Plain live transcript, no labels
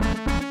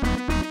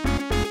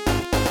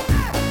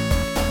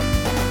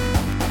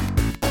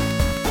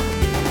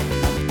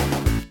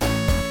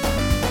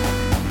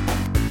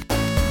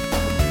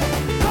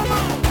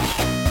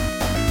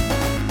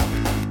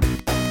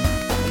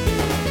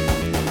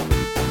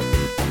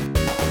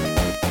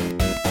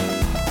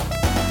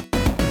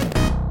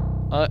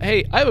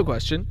Hey, I have a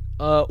question.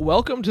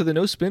 Welcome to the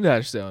No Spin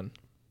Dash Zone.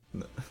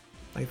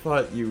 I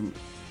thought you...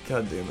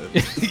 God damn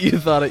it. You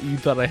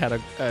thought I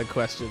had a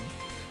question,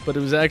 but it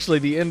was actually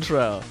the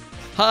intro.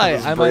 Hi,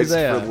 I'm braced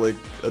Isaiah. for, like,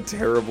 a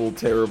terrible,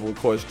 terrible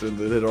question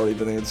that had already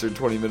been answered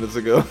 20 minutes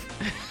ago.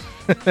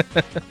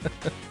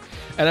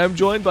 And I'm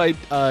joined by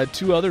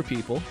two other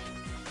people.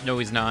 No,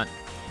 he's not.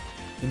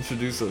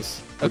 Introduce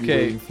us. What are you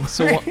Okay, waiting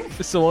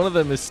for? so one of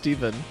them is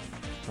Steven,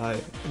 Hi.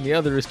 and the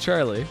other is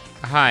Charlie.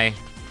 Hi.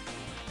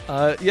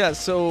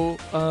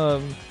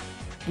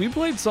 We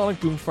played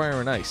Sonic Boom Fire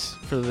and Ice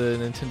for the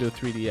Nintendo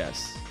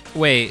 3DS.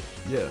 Wait,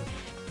 Yeah.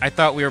 I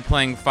thought we were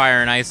playing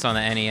Fire and Ice on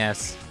the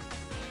NES.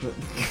 I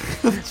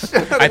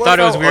I thought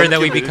it was weird that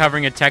we'd be arguing.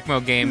 covering a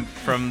Tecmo game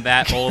from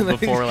that old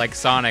before, like,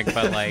 Sonic,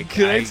 but, like...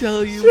 Can I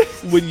tell you,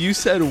 when you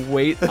said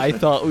wait, I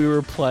thought we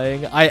were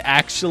playing, I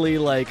actually,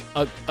 like,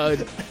 a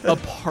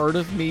part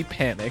of me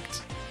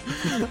panicked.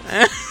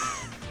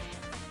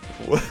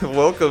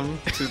 Welcome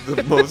to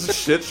the most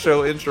shit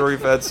show intro we've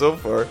had so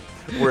far,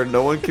 where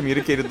no one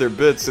communicated their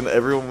bits and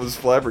everyone was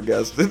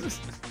flabbergasted.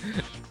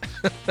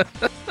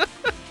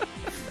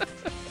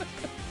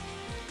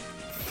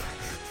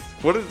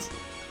 What is...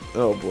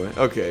 Oh boy.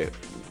 Okay.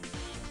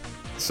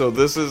 So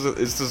this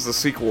is the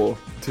sequel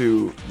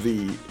to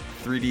the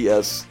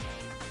 3DS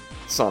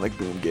Sonic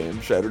Boom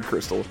game, Shattered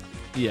Crystal.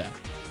 Yeah.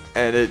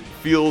 And it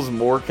feels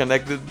more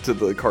connected to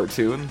the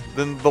cartoon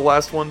than the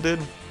last one did.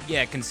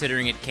 Yeah,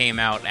 considering it came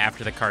out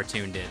after the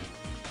cartoon did.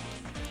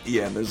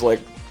 Yeah, and there's like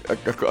a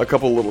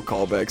couple little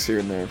callbacks here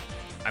and there.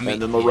 I mean,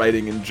 And then the yeah.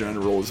 writing in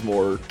general is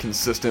more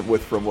consistent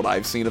with from what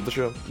I've seen of the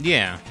show.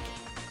 Yeah.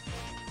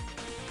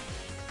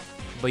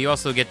 But you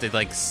also get to,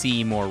 like,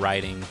 see more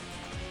writing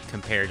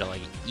compared to,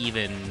 like,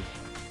 even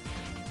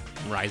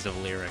Rise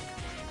of Lyric.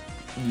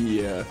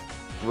 Yeah,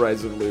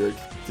 Rise of Lyric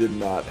did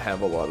not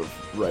have a lot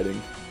of writing.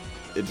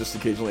 It just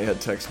occasionally had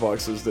text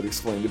boxes that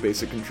explained the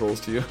basic controls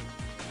to you.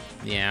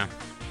 Yeah.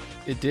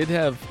 It did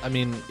have, I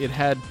mean, it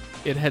had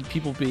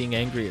people being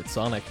angry at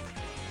Sonic.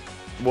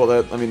 Well,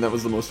 that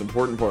was the most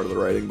important part of the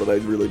writing, but I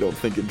really don't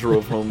think it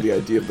drove home the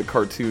idea of the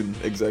cartoon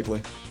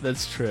exactly.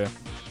 That's true.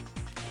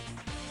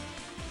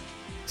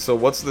 So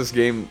what's this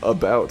game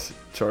about,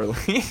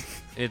 Charlie?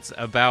 It's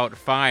about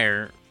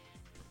fire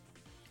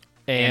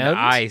And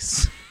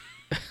ice.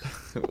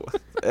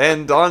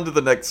 And on to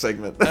the next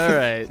segment. All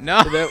right.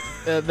 No.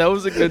 That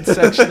was a good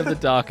section of the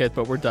docket,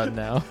 but we're done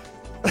now.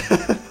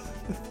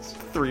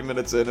 3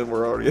 minutes in and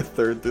we're already a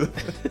third through.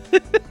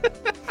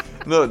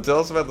 No, tell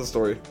us about the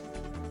story.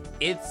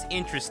 It's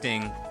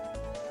interesting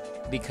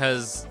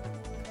because,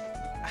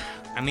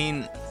 I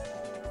mean,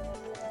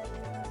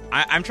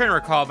 I'm trying to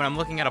recall, but I'm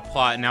looking at a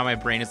plot, and now my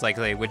brain is like,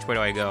 which way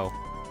do I go?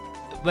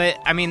 But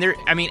I mean,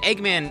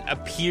 Eggman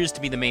appears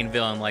to be the main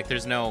villain. Like,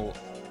 there's no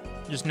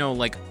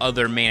like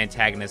other main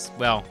antagonist.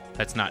 Well,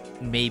 that's not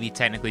maybe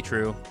technically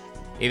true.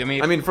 I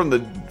mean, from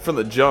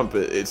the jump,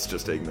 it's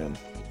just Eggman.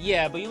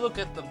 yeah, but you look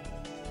at the.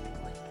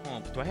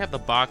 Do I have the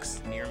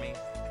box near me?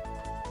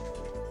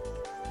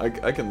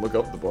 I can look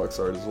up the box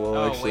art as well.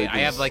 Oh actually, wait, I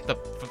have like the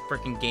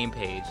freaking game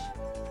page.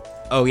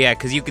 Oh yeah,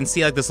 because you can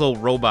see like this little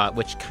robot,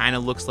 which kind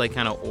of looks like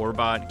kind of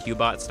Orbot,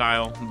 Cubot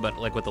style, but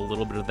like with a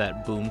little bit of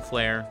that boom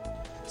flare.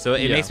 So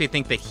it makes me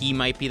think that he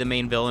might be the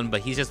main villain,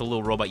 but he's just a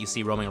little robot you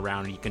see roaming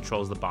around, and he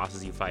controls the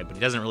bosses you fight, but he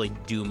doesn't really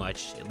do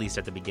much, at least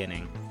at the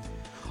beginning.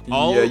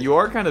 Yeah, you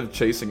are kind of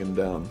chasing him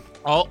down.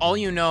 All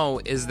you know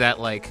is that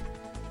like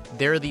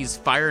there are these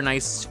fire and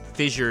ice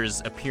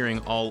fissures appearing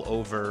all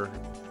over,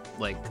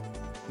 like,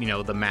 you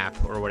know, the map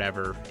or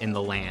whatever in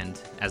the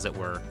land, as it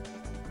were.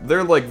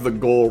 They're like the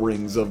goal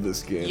rings of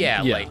this game.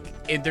 Yeah, Yeah.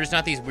 like there's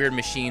not these weird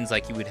machines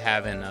like you would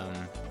have in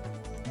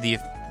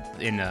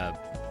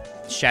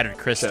Shattered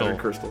Crystal. Shattered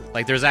Crystal.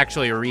 Like there's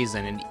actually a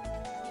reason,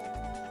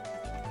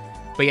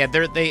 but yeah,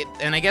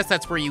 and I guess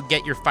that's where you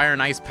get your fire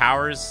and ice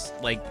powers.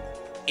 Like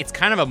it's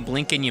kind of a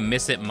blink and you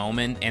miss it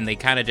moment, and they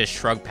kind of just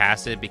shrug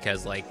past it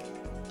because, like,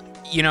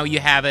 you know, you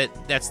have it.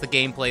 That's the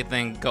gameplay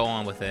thing. Go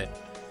on with it.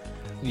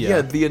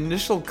 Yeah, the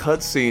initial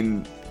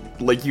cutscene,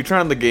 like you turn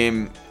on the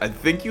game, I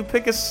think you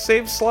pick a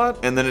save slot,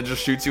 and then it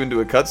just shoots you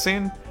into a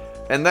cutscene.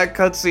 And that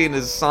cutscene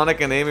is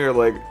Sonic and Amy are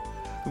like,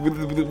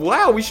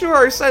 wow, we sure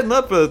are setting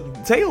up a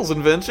Tails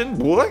invention.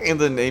 What? And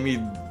then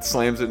Amy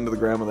slams it into the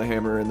ground with a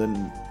hammer, and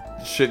then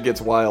shit gets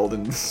wild,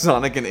 and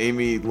Sonic and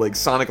Amy, like,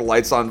 Sonic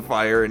lights on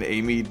fire, and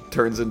Amy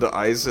turns into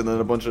ice, and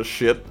then a bunch of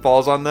shit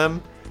falls on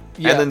them.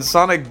 Yeah. And then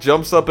Sonic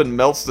jumps up and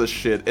melts the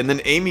shit, and then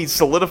Amy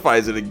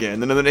solidifies it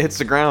again, and then it hits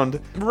the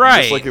ground.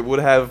 Right. Just like it would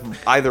have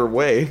either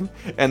way.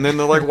 And then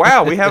they're like,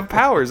 wow, we have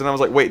powers. And I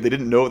was like, wait, they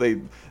didn't know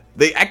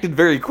they acted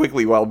very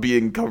quickly while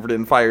being covered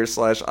in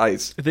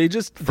fire/ice. They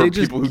just For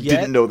people who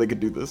didn't know they could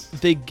do this.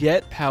 They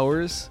get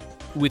powers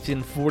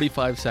within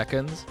 45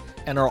 seconds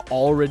and are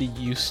already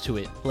used to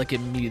it, like,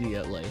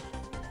 immediately.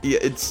 Yeah,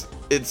 it's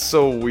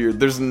so weird.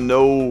 There's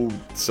no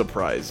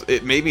surprise.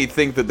 It made me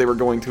think that they were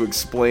going to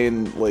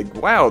explain, like,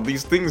 wow,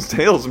 these things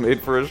Tails made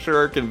for us sure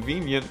are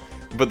convenient.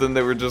 But then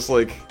they were just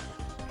like,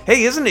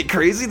 hey, isn't it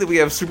crazy that we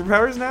have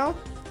superpowers now?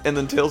 And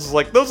then Tails is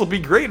like, those will be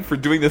great for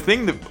doing the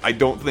thing that I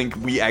don't think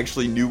we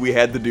actually knew we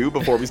had to do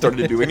before we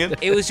started doing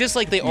it. It was just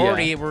like they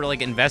already were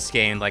like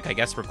investigating, like I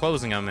guess we're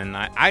closing them, and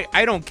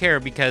I don't care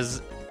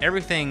because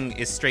everything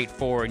is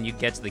straightforward and you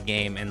get to the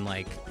game and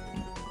like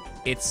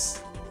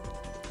it's.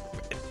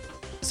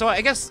 So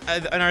I guess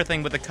another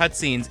thing with the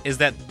cutscenes is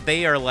that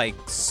they are like,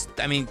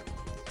 I mean,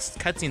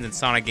 cutscenes in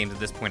Sonic games at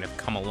this point have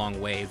come a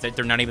long way.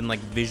 They're not even like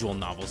visual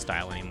novel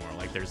style anymore.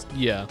 Like there's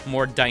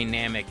more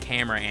dynamic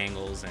camera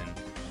angles and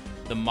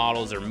the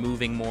models are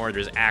moving more.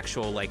 There's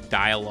actual like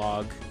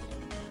dialogue.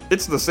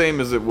 It's the same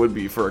as it would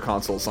be for a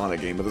console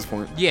Sonic game at this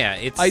point. Yeah,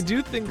 it's. I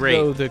do think great.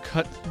 though the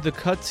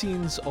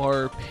cutscenes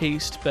are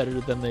paced better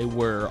than they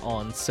were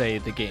on, say,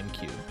 the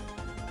GameCube.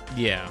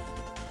 Yeah.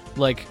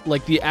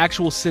 Like the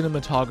actual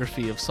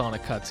cinematography of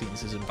Sonic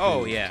cutscenes is improved.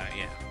 Oh yeah.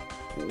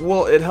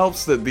 Well, it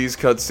helps that these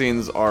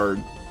cutscenes are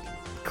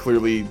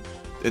clearly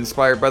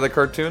inspired by the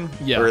cartoon.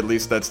 Yeah. Or at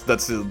least that's the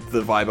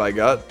vibe I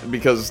got,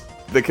 because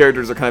the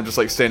characters are kind of just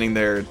like standing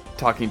there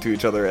talking to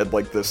each other at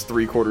like this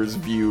 3/4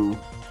 view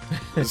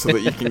so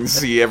that you can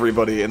see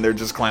everybody and they're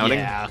just clowning.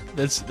 Yeah,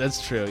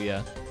 that's true,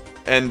 yeah.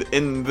 And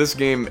in this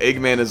game,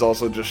 Eggman is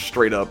also just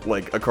straight up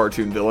like a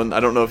cartoon villain. I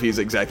don't know if he's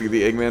exactly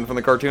the Eggman from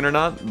the cartoon or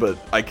not, but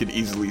I could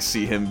easily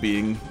see him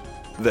being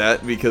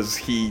that, because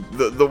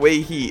the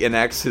way he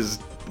enacts his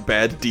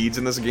bad deeds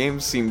in this game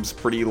seems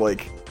pretty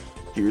like,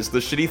 here's the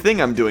shitty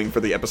thing I'm doing for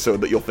the episode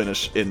that you'll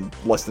finish in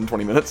less than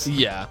 20 minutes.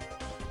 Yeah.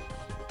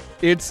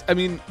 It's, I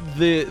mean,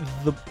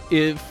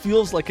 it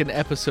feels like an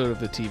episode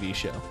of the TV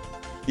show.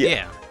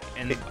 Yeah.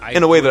 And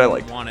in a way that I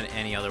liked. Want it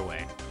any other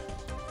way.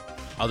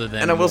 Other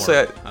than and I will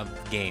say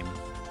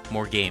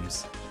more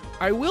games.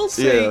 I will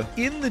say,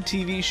 in the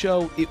TV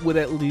show, it would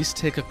at least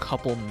take a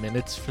couple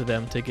minutes for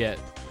them to get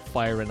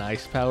fire and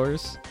ice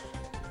powers.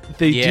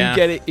 They do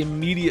get it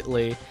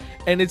immediately,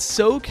 and it's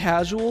so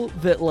casual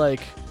that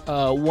like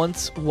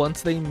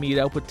once they meet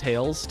up with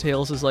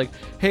Tails is like,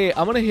 "Hey,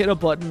 I'm gonna hit a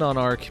button on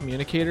our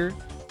communicator."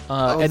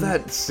 And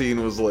that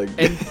scene was like,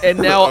 and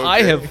now okay.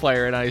 I have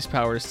fire and ice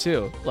powers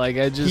too. Like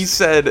I just he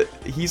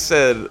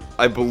said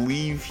I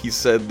believe he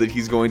said that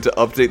he's going to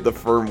update the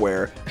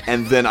firmware,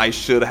 and then I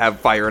should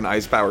have fire and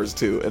ice powers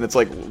too. And it's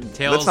like,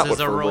 Tails that's not is what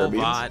a firmware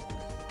robot. means.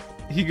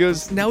 He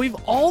goes, now we've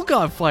all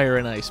got fire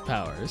and ice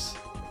powers.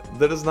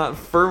 That is not,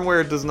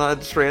 firmware does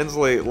not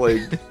translate like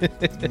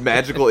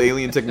magical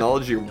alien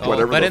technology or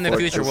whatever. But in the fuck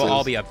future, this we'll all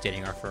is. be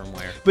updating our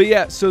firmware. But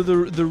yeah, so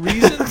the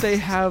reason they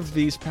have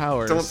these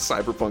powers, Don't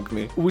cyberpunk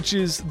me. which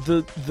is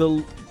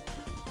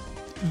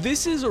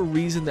this is a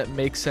reason that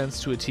makes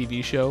sense to a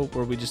TV show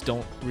where we just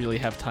don't really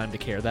have time to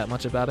care that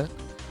much about it.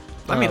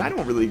 I mean, I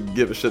don't really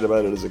give a shit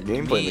about it as a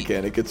gameplay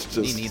mechanic. It's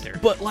just Me neither.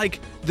 But like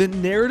the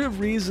narrative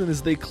reason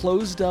is they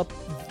closed up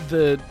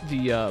the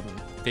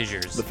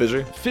Fissures. the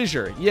fissure.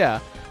 fissure, yeah.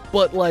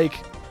 But like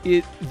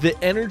the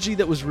energy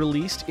that was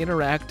released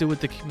interacted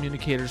with the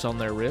communicators on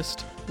their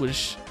wrist,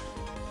 which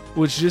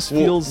just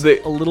feels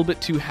a little bit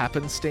too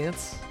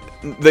happenstance.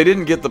 They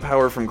didn't get the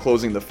power from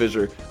closing the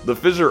fissure. The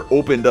fissure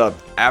opened up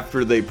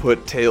after they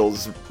put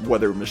Tails'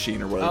 weather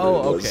machine or whatever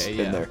it was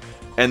in there.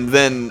 And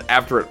then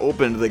after it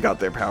opened, they got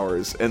their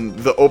powers. And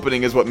the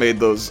opening is what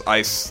made those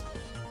ice,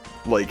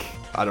 like,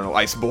 I don't know,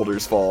 ice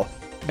boulders fall.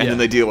 And then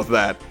they deal with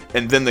that.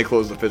 And then they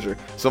close the fissure.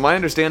 So my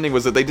understanding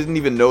was that they didn't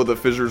even know the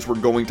fissures were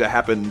going to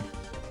happen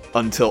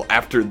until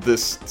after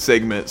this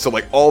segment. So,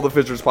 like, all the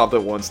fissures popped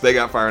at once. They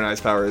got fire and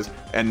ice powers.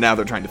 And now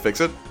they're trying to fix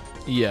it.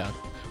 Yeah.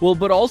 Well,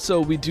 but also,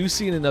 we do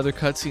see in another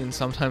cutscene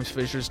sometimes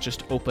fissures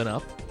just open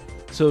up.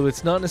 So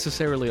it's not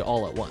necessarily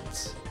all at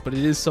once. But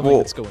it is something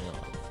that's going on.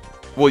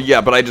 Well,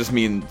 yeah, but I just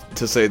mean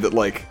to say that,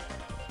 like,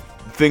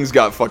 things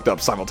got fucked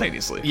up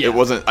simultaneously. Yeah. It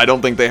wasn't, I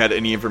don't think they had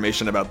any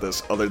information about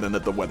this other than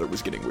that the weather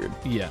was getting weird.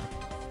 Yeah.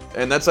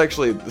 And that's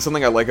actually,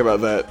 something I like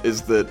about that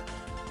is that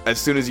as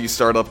soon as you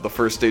start up the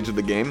first stage of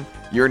the game,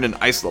 you're in an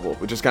ice level,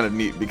 which is kind of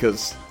neat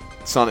because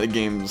Sonic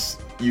games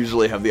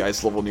usually have the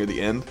ice level near the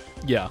end.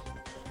 Yeah.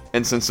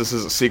 And since this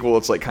is a sequel,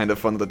 it's like kind of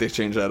fun that they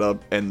changed that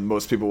up, and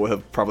most people will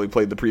have probably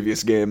played the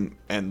previous game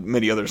and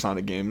many other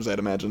Sonic games, I'd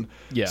imagine.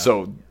 Yeah.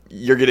 So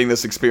you're getting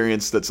this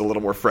experience that's a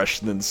little more fresh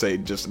than, say,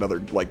 just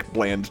another like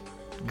bland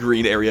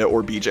green area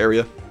or beach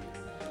area.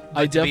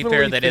 I To be definitely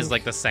fair, that think, is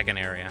like the second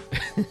area.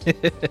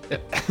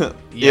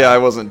 Yeah, I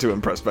wasn't too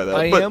impressed by that.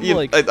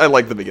 I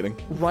like the beginning.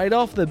 right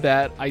off the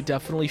bat, I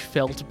definitely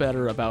felt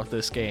better about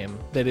this game.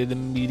 That it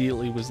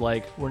immediately was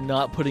like, we're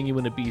not putting you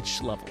in a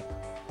beach level.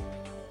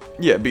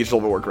 Yeah, beach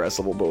level or grass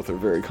level both are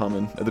very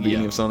common at the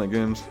beginning of Sonic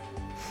games.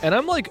 And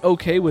I'm like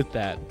okay with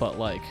that, but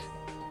like,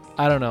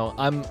 I don't know.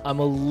 I'm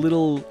a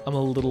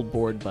little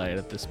bored by it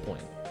at this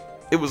point.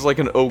 It was like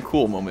an oh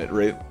cool moment,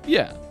 right?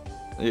 Yeah.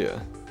 Yeah.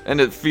 And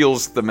it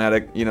feels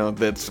thematic, you know,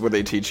 that's where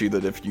they teach you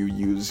that if you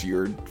use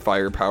your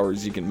fire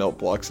powers, you can melt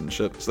blocks and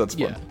shit, so that's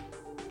fun.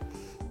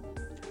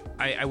 Yeah.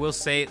 I will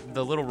say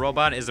the little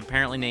robot is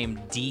apparently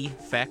named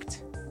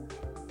Defect.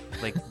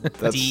 Like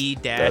that's a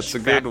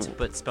good D-Fect,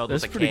 but spelled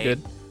That's with a pretty K.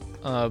 good.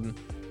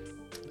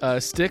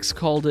 Styx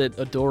called it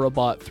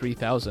Adorabot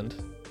 3000.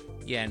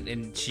 Yeah,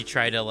 and she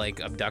tried to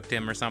like abduct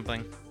him or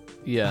something.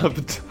 Yeah.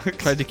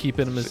 Tried to keep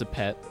him as a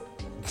pet.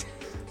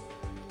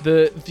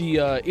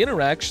 The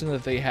interaction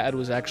that they had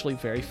was actually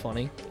very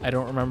funny. I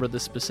don't remember the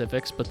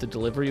specifics, but the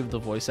delivery of the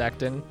voice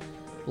acting,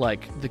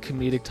 like the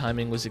comedic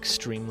timing, was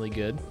extremely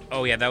good.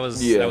 Oh yeah, that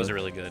was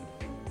really good.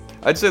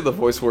 I'd say the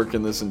voice work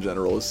in this in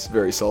general is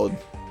very solid.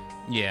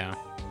 Yeah.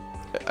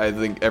 I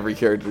think every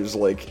character's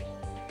like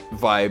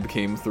vibe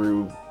came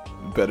through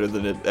better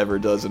than it ever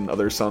does in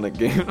other Sonic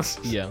games.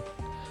 Yeah.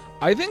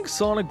 I think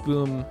Sonic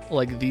Boom,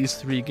 like these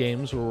 3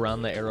 games were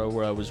around the era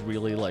where I was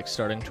really like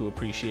starting to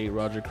appreciate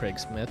Roger Craig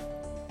Smith.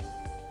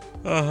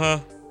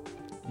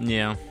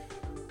 Yeah.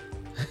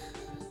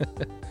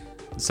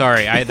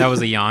 Sorry, that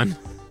was a yawn.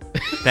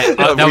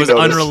 That was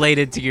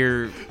unrelated to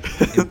your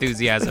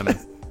enthusiasm.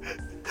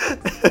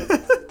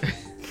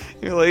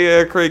 You're like,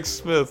 yeah, Craig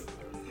Smith.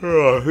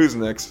 Who's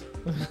next?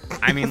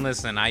 I mean,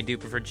 listen, I do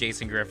prefer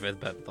Jason Griffith,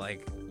 but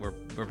like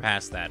we're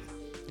past that.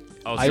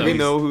 Also, we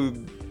know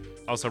who.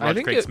 Also,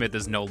 Roger Craig Smith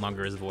is no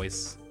longer his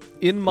voice.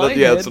 In my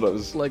head, that's what I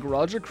was... like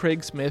Roger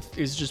Craig Smith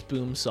is just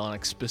Boom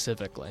Sonic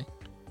specifically.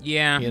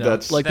 Yeah, you know,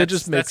 that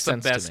just makes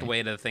sense. That's the best to me.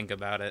 way to think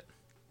about it.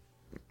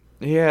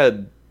 He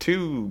had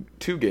two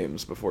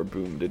games before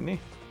Boom, didn't he?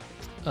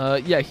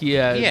 Yeah, he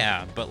had.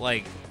 Yeah, but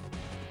like.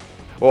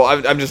 Well,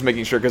 I'm just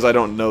making sure because I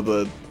don't know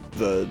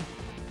the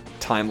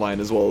timeline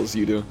as well as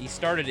you do. He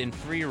started in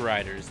Free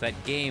Riders, that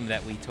game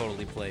that we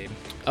totally played.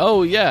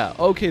 Oh yeah,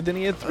 okay. Then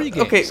he had 3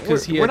 games.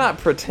 Okay, we're not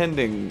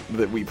pretending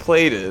that we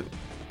played it.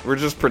 We're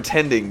just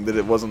pretending that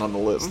it wasn't on the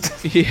list.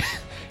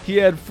 He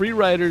had Free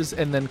Riders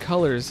and then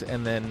Colors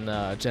and then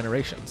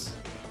Generations.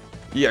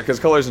 Yeah, because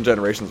Colors and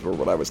Generations were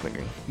what I was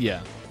thinking.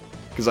 Yeah.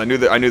 Because I knew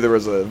there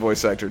was a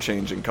voice actor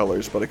change in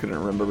Colors, but I couldn't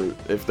remember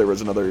if there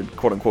was another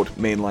quote unquote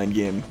mainline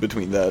game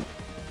between that.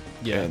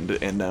 Yeah.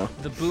 And now.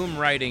 The Boom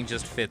writing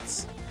just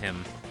fits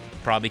him,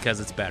 probably because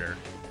it's better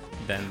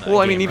than the Well,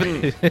 I mean,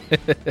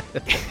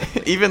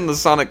 even the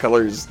Sonic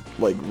Colors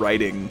like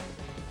writing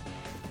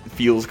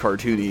feels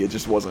cartoony. It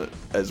just wasn't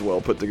as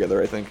well put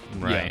together, I think.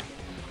 Right.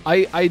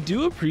 Yeah. I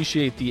do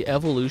appreciate the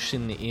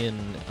evolution in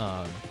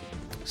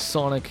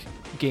Sonic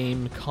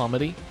game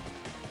comedy,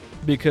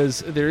 because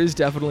there is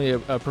definitely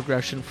a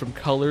progression from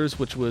Colors,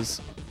 which was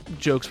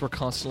jokes were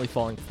constantly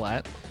falling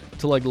flat,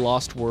 to like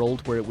Lost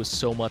World, where it was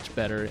so much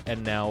better,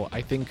 and now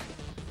I think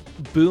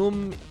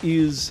Boom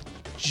is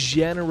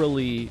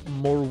generally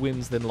more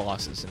wins than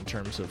losses in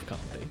terms of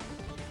comedy.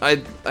 I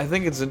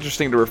think it's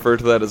interesting to refer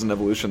to that as an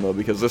evolution, though,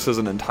 because this is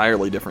an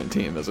entirely different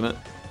team, isn't it?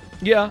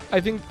 Yeah, I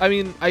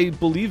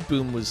believe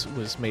Boom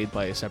was made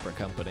by a separate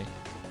company.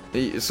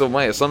 So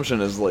my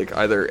assumption is like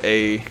either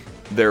A,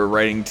 their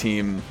writing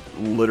team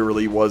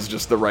literally was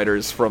just the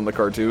writers from the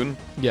cartoon,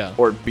 yeah,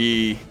 or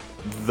B,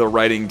 the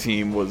writing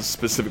team was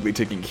specifically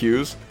taking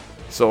cues.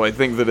 So I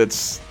think that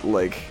it's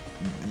like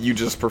you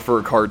just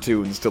prefer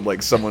cartoons to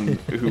like someone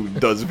who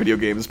does video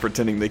games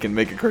pretending they can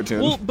make a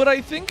cartoon. Well, but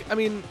I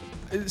mean,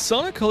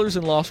 Sonic Colors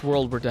and Lost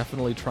World were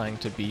definitely trying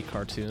to be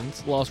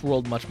cartoons. Lost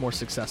World much more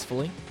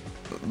successfully.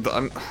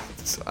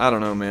 I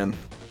don't know, man.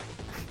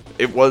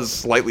 It was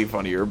slightly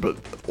funnier, but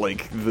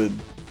like the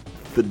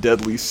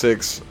Deadly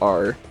Six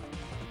are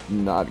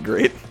not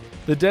great.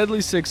 The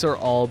Deadly Six are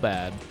all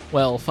bad.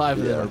 Well, 5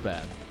 of them are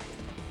bad.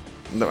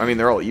 No, I mean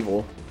they're all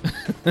evil.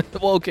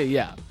 Well, okay,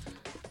 yeah.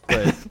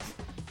 But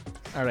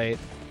all right.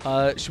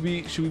 Should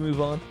we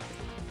move on?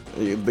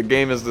 The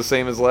game is the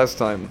same as last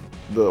time.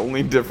 The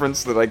only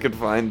difference that I could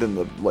find in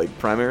the like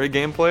primary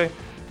gameplay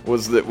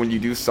was that when you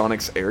do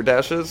Sonic's air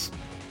dashes,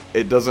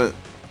 it doesn't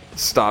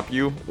stop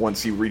you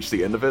once you reach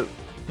the end of it.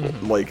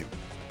 Mm-hmm. Like,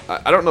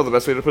 I don't know the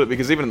best way to put it,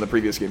 because even in the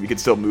previous game, you could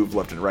still move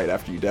left and right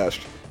after you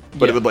dashed.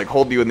 But it would like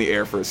hold you in the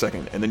air for a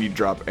second, and then you'd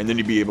drop, and then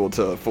you'd be able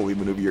to fully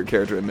maneuver your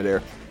character in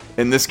midair.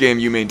 In this game,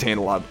 you maintain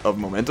a lot of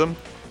momentum,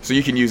 so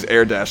you can use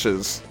air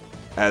dashes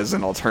as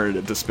an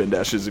alternative to spin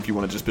dashes if you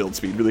want to just build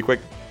speed really quick.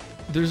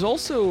 There's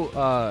also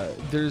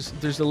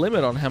there's a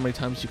limit on how many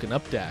times you can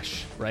up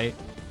dash, right?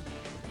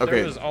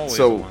 Okay, there's always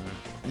so one.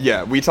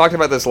 Yeah, we talked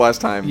about this last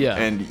time,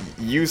 and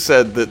you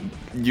said that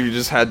you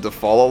just had to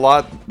fall a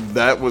lot.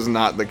 That was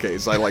not the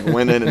case. I like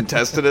went in and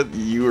tested it.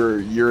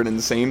 You're an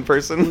insane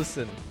person.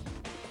 Listen,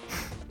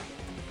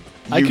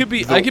 I could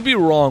be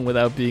wrong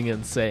without being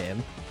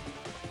insane.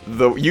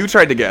 You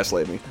tried to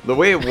gaslight me. The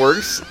way it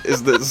works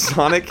is that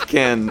Sonic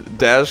can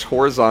dash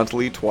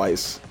horizontally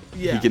twice.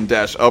 Yeah. He can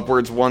dash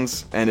upwards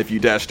once, and if you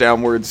dash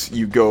downwards,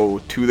 you go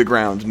to the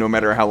ground, no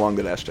matter how long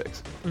the dash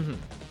takes. Mm-hmm.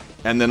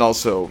 And then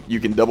also, you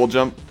can double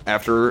jump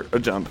after a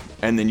jump,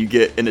 and then you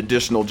get an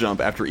additional jump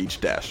after each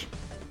dash.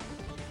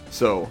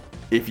 So,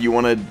 if you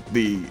wanted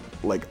the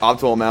like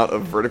optimal amount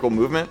of vertical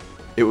movement,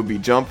 it would be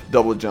jump,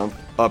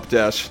 up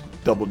dash,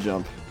 double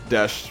jump,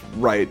 dash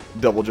right,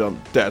 double jump,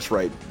 dash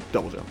right,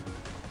 double jump.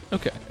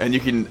 Okay. And you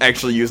can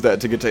actually use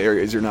that to get to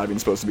areas you're not even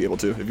supposed to be able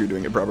to if you're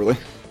doing it properly.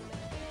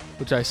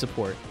 Which I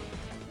support.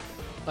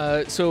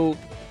 So,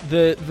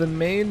 the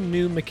main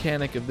new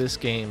mechanic of this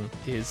game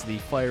is the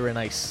fire and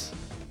ice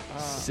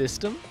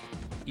system.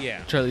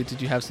 Yeah. Charlie,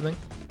 did you have something?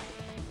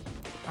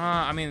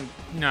 I mean,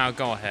 no,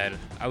 go ahead.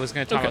 I was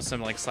going to talk about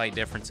some like slight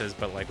differences,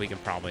 but like we can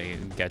probably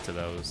get to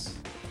those.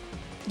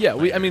 Yeah,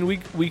 we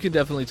could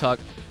definitely talk.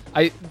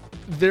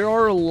 There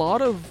are a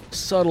lot of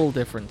subtle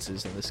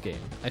differences in this game,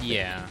 I think.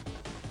 Yeah.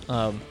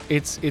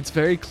 It's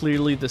very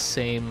clearly the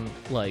same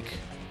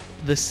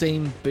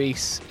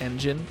base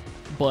engine,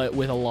 but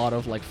with a lot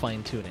of like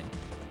fine tuning.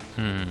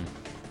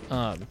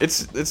 It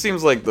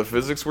seems like the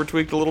physics were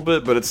tweaked a little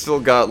bit, but it's still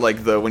got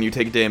like the when you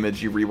take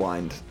damage you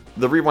rewind.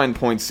 The rewind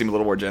points seem a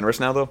little more generous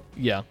now, though.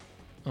 Yeah.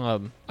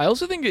 I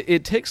also think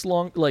it takes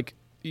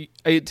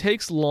it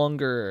takes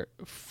longer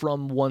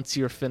from once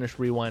you're finished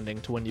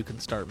rewinding to when you can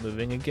start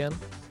moving again,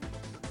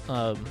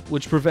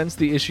 which prevents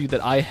the issue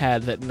that I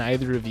had that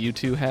neither of you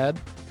two had,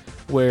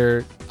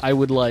 where I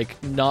would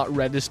like not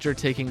register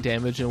taking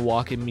damage and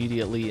walk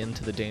immediately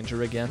into the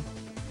danger again.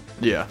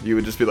 Yeah, you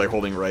would just be like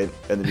holding right,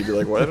 and then you'd be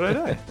like, why did I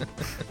die?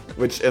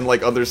 Which, in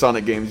like other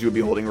Sonic games, you would be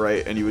holding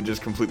right, and you would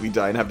just completely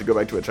die and have to go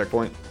back to a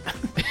checkpoint.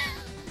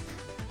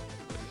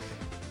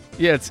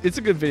 Yeah, it's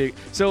a good video.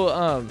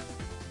 So,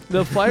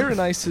 the Fire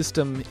and Ice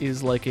system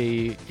is like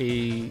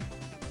it's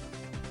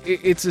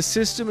a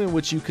system in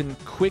which you can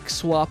quick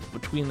swap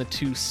between the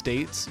two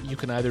states. You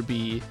can either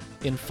be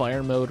in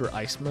fire mode or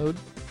ice mode.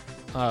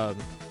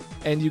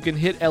 And you can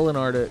hit L and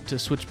R to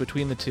switch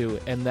between the two,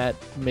 and that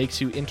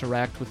makes you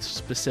interact with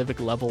specific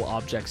level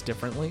objects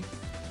differently.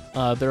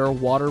 There are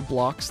water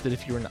blocks that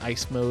if you're in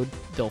ice mode,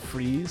 they'll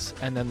freeze,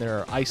 and then there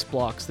are ice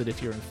blocks that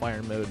if you're in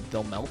fire mode,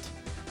 they'll melt,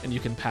 and you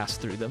can pass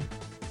through them.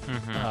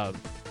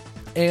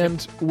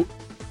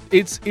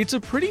 It's a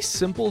pretty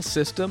simple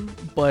system,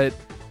 but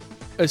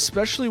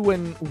especially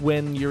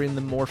when you're in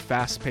the more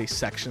fast-paced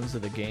sections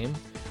of the game,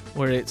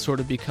 where it sort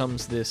of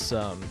becomes this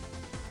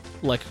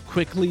like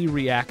quickly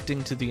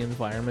reacting to the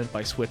environment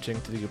by switching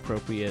to the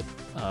appropriate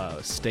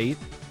state,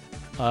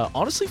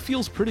 honestly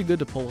feels pretty good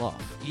to pull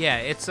off. Yeah,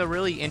 it's a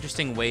really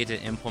interesting way to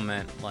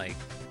implement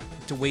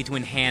to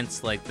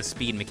enhance like the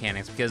speed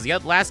mechanics, because the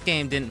last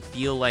game didn't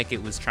feel like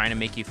it was trying to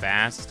make you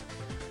fast,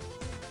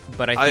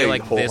 but I feel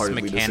like this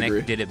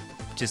mechanic did it,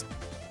 just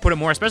put it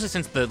more, especially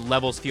since the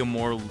levels feel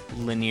more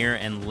linear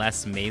and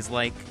less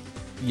maze-like.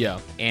 Yeah,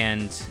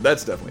 and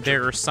that's definitely there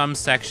true. are some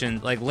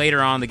sections like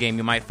later on in the game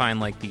you might find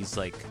like these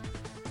like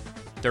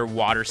they're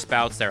water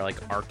spouts that are like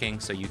arcing,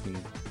 so you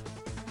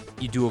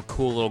do a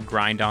cool little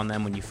grind on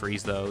them when you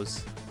freeze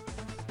those.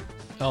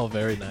 Oh,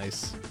 very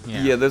nice.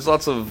 Yeah, there's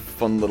lots of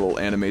fun little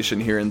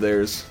animation here and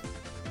there's.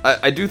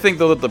 I do think,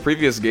 though, that the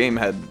previous game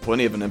had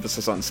plenty of an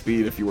emphasis on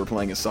speed if you were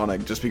playing as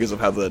Sonic, just because of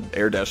how the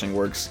air dashing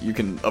works. You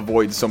can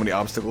avoid so many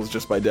obstacles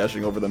just by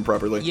dashing over them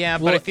properly. Yeah,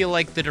 but I feel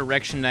like the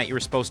direction that you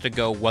were supposed to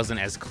go wasn't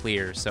as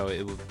clear,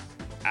 so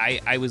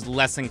I was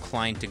less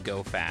inclined to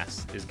go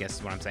fast, is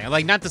what I'm saying.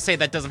 Like, not to say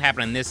that doesn't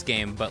happen in this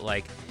game, but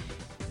like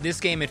this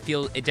game, it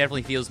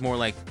definitely feels more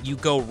like you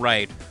go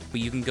right,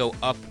 but you can go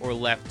up or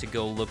left to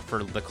go look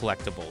for the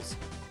collectibles.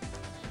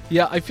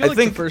 Yeah, I think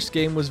the first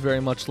game was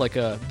very much like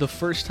the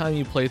first time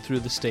you play through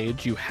the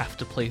stage, you have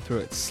to play through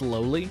it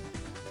slowly,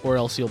 or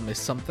else you'll miss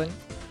something.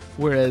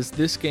 Whereas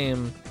this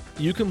game,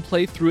 you can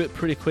play through it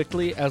pretty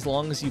quickly as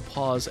long as you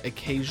pause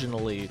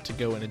occasionally to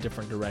go in a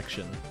different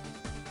direction.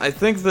 I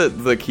think that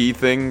the key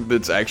thing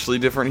that's actually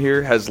different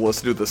here has less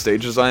to do with the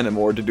stage design and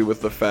more to do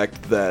with the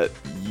fact that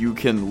you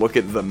can look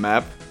at the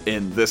map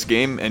in this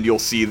game and you'll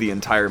see the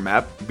entire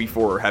map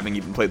before having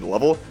even played the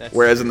level,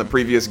 whereas in the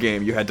previous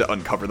game you had to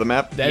uncover the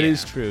map. That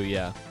is true,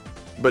 yeah.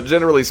 But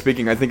generally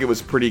speaking, I think it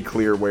was pretty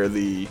clear where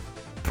the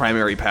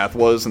primary path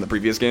was in the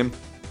previous game.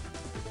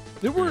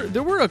 There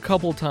were a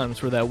couple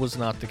times where that was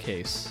not the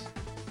case.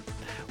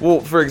 Well,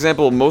 for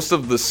example, most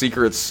of the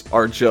secrets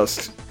are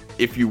just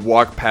if you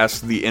walk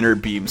past the inner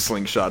beam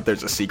slingshot,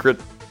 there's a secret.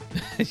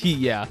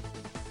 Yeah.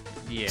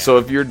 So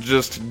if you're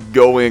just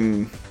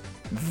going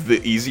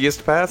the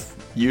easiest path,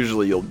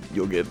 usually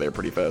you'll get there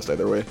pretty fast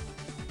either way.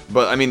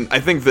 But I mean, I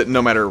think that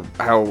no matter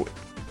how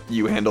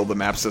you handle the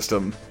map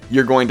system,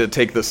 you're going to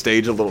take the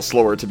stage a little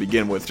slower to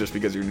begin with just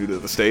because you're new to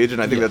the stage,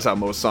 and I think that's how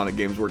most Sonic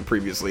games worked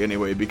previously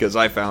anyway, because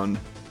I found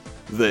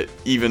that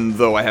even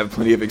though I have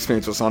plenty of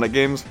experience with Sonic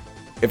games,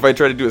 if I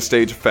try to do a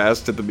stage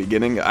fast at the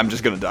beginning, I'm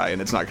just going to die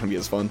and it's not going to be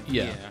as fun.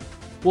 Yeah.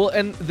 Well,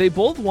 and they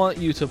both want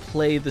you to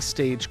play the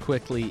stage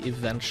quickly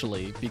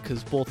eventually,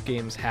 because both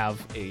games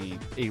have a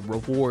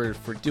reward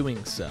for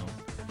doing so.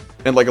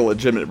 And like a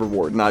legitimate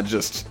reward, not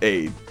just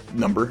a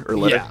number or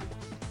letter.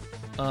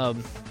 Yeah.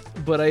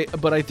 But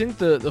I think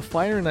the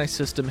Fire and Ice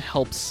system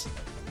helps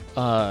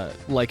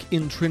like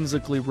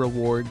intrinsically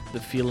reward the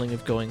feeling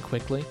of going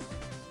quickly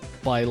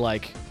by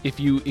like if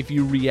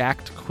you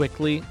react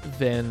quickly,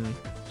 then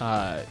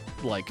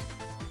like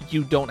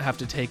you don't have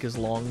to take as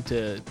long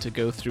to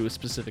go through a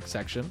specific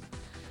section,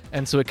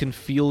 and so it can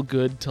feel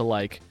good to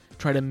like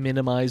try to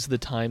minimize the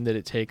time that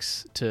it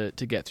takes to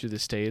get through the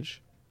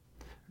stage.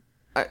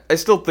 I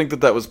still think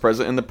that was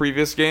present in the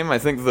previous game. I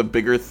think the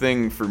bigger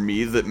thing for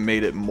me that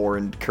made it more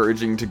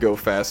encouraging to go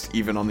fast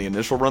even on the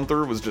initial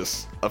run-through was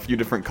just a few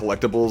different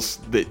collectibles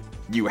that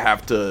you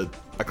have to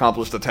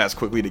accomplish the task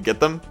quickly to get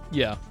them.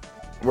 Yeah.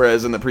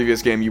 Whereas in the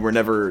previous game, you were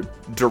never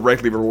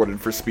directly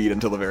rewarded for speed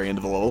until the very end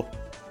of the level.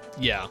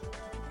 Yeah.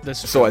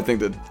 So I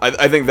think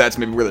that's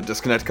maybe where the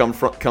disconnect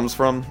comes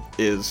from,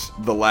 is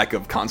the lack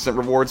of constant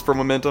rewards for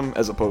momentum,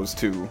 as opposed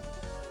to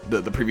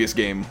the previous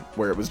game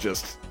where it was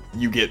just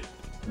you get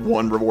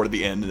one reward at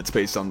the end and it's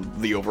based on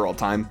the overall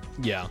time.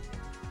 Yeah.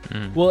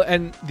 Well,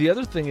 and the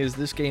other thing is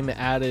this game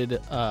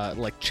added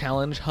like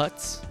challenge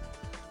huts,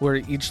 where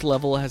each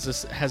level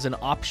has an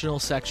optional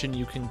section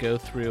you can go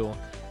through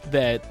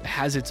that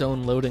has its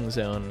own loading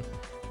zone,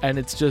 and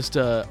it's just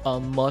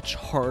a much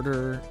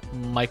harder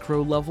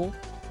micro level.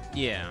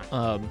 Yeah.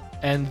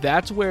 And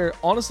that's where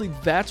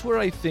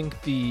I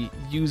think the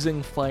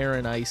using fire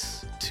and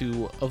ice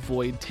to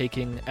avoid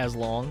taking as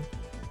long,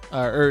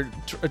 or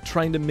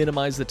trying to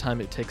minimize the time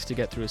it takes to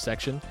get through a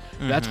section,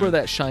 that's where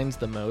that shines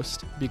the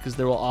most, because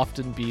there will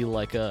often be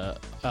like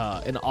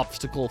an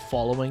obstacle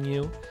following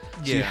you,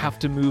 so you have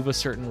to move a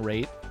certain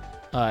rate,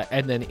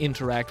 and then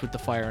interact with the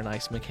fire and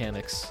ice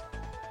mechanics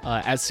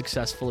as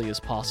successfully as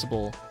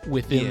possible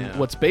within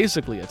what's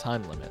basically a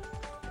time limit.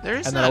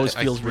 There's and not that always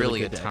feels really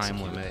good a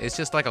time limit. It's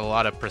just like a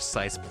lot of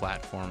precise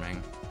platforming.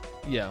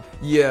 Yeah.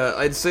 Yeah,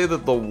 I'd say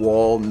that the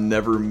wall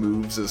never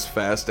moves as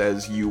fast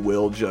as you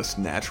will just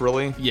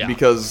naturally. Yeah.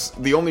 Because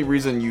the only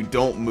reason you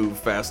don't move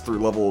fast through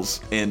levels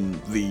in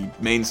the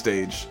main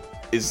stage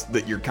is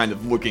that you're kind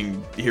of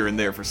looking here and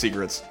there for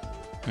secrets.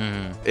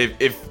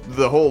 If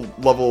the whole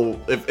level,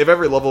 if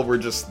every level were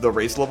just the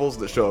race levels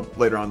that show up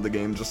later on in the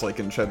game, just like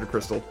in Shattered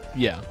Crystal,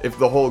 if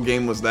the whole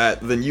game was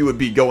that, then you would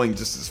be going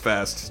just as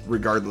fast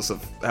regardless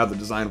of how the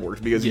design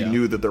works, because you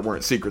knew that there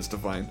weren't secrets to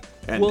find.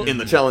 And in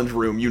the challenge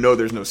room, you know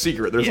there's no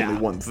secret, there's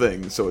only one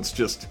thing, so it's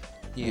just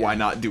why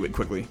not do it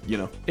quickly, you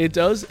know? It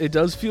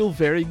does feel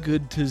very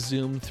good to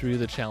zoom through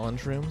the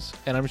challenge rooms,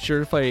 and I'm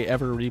sure if I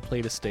ever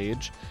replayed a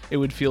stage, it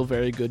would feel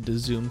very good to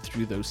zoom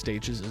through those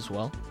stages as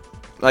well.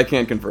 I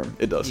can confirm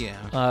it does.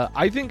 Yeah.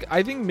 I think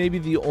maybe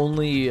the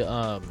only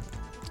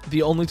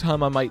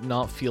time I might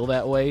not feel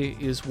that way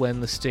is when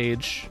the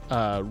stage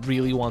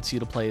really wants you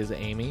to play as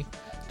Amy,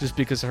 just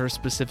because her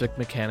specific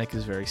mechanic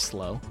is very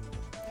slow.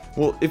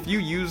 Well, if you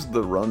use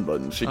the run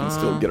button, she can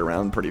still get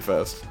around pretty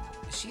fast.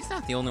 She's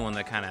not the only one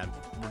that kind of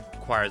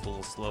requires a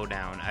little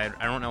slowdown. I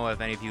don't know if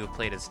any of you have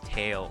played as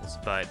Tails,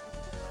 but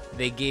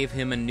they gave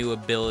him a new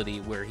ability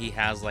where he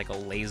has like a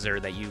laser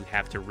that you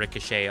have to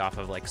ricochet off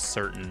of like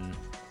certain,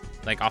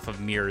 like off of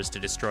mirrors to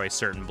destroy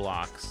certain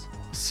blocks.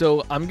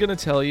 So I'm gonna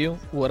tell you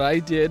what I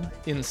did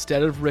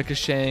instead of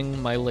ricocheting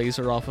my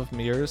laser off of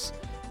mirrors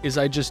is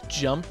I just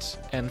jumped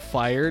and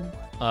fired,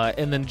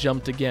 and then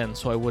jumped again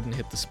so I wouldn't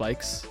hit the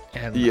spikes.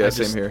 And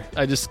same here.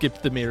 I just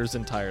skipped the mirrors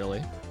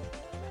entirely.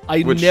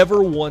 I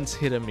never once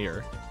hit a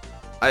mirror.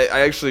 I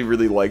actually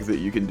really like that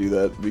you can do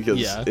that,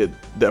 because it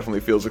definitely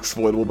feels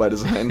exploitable by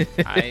design.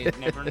 I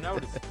never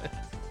noticed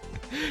that.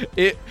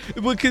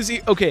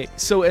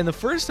 So and the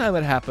first time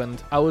it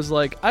happened, I was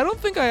like, I don't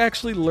think I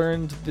actually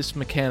learned this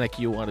mechanic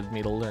you wanted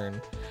me to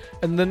learn.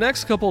 And the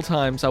next couple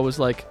times I was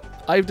like,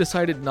 I've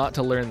decided not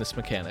to learn this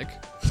mechanic.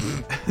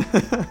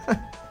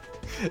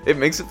 It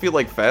makes it feel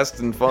like fast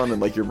and fun and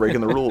like you're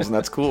breaking the rules, and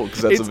that's cool,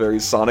 because that's a very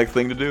Sonic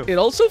thing to do. It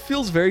also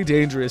feels very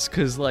dangerous,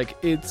 because like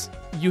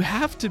you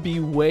have to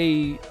be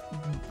way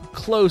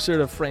closer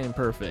to frame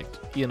perfect,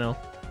 you know?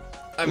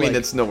 I mean,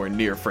 it's nowhere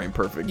near frame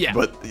perfect,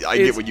 but I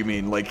get what you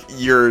mean. Like,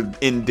 you're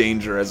in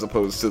danger as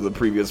opposed to the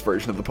previous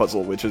version of the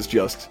puzzle, which is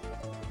just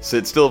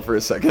sit still for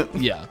a second.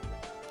 Yeah.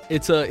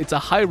 It's a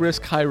high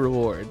risk, high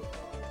reward.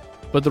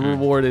 But the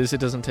reward is it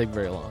doesn't take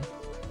very long.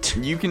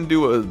 You can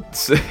do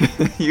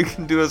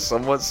a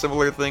somewhat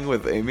similar thing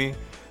with Amy,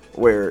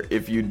 where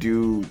if you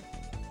do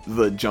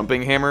the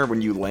jumping hammer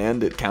when you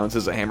land, it counts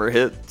as a hammer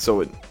hit.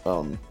 So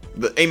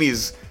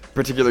Amy's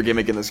particular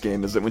gimmick in this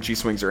game is that when she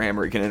swings her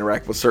hammer, it can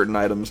interact with certain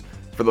items.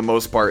 For the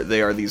most part,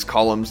 they are these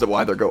columns that will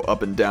either go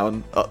up and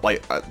down,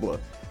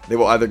 they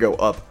will either go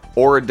up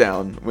or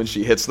down when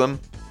she hits them.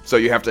 So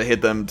you have to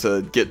hit them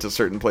to get to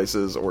certain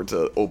places or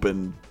to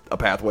open a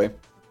pathway.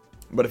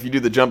 But if you do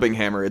the jumping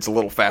hammer, it's a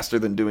little faster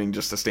than doing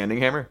just a standing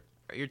hammer.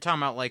 You're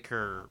talking about like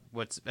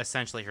what's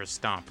essentially her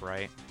stomp,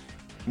 right?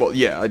 Well,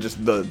 yeah,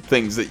 just the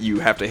things that you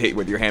have to hit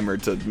with your hammer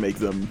to make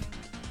them...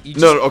 You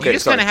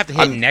just kind of have to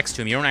hit next to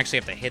them. You don't actually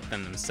have to hit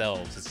them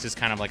themselves. It's just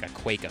kind of like a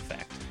Quake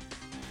effect.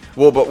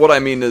 Well, but what I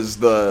mean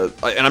is and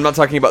I'm not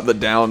talking about the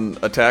down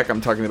attack,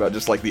 I'm talking about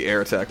just like the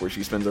air attack where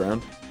she spins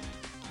around.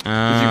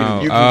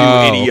 Because you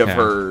can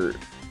do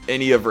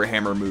any of her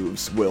hammer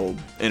moves will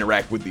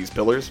interact with these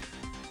pillars.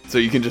 So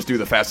you can just do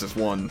the fastest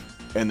one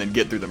and then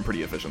get through them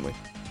pretty efficiently.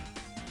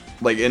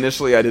 Like,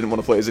 initially I didn't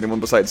want to play as anyone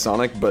besides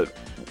Sonic, but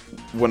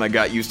when I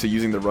got used to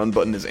using the run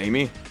button as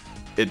Amy,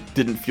 it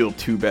didn't feel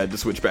too bad to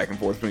switch back and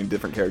forth between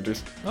different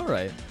characters.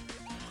 Alright.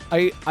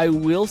 I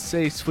will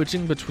say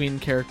switching between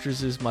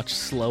characters is much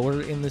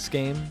slower in this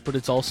game, but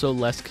it's also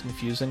less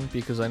confusing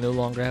because I no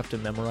longer have to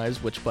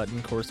memorize which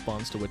button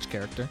corresponds to which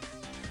character.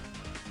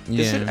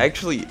 Yeah. Is it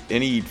actually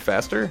any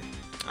faster?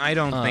 I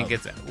don't think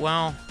it's...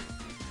 Well...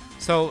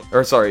 So,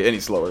 or sorry, any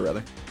slower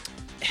rather.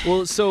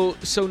 Well, so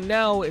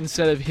now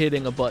instead of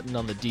hitting a button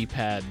on the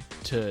D-pad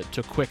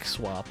to quick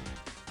swap,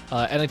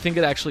 and I think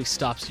it actually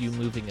stops you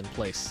moving in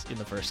place in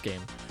the first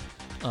game.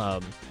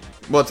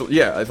 Well,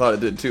 I thought it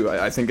did too.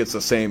 I think it's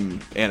the same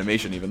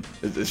animation even.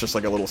 It's just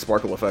like a little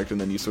sparkle effect, and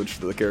then you switch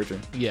to the character.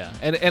 Yeah,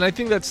 and I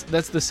think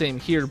that's the same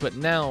here. But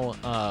now,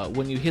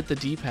 when you hit the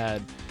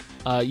D-pad,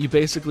 you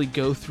basically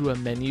go through a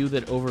menu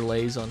that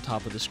overlays on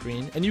top of the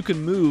screen, and you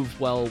can move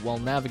while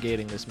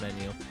navigating this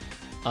menu.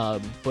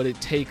 But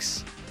it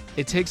takes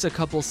a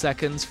couple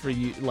seconds for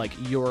you, like,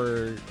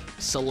 your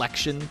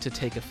selection to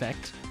take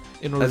effect.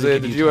 In order Isaiah, to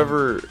give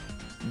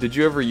did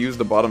you ever use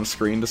the bottom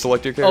screen to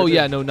select your character? Oh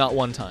yeah, no, not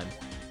one time.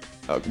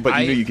 But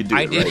you knew you could do it,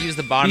 I did right? use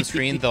the bottom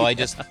screen, though I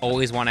just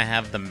always want to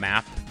have the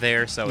map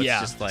there, so it's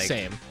just like...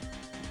 same.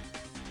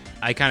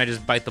 I kind of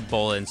just bite the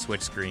bullet and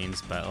switch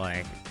screens, but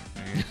like...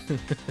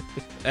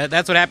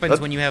 that's what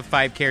happens when you have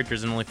 5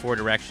 characters and only 4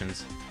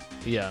 directions.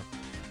 Yeah.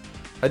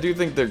 I do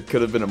think there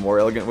could have been a more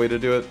elegant way to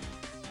do it.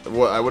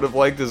 What I would have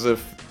liked is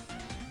if...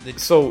 the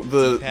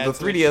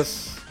 3DS...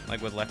 Switch,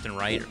 like with left and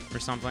right or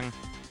something?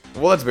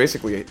 Well, that's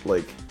basically,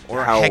 like,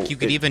 or how... heck, you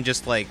could even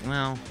just, like,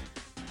 well...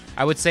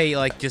 I would say,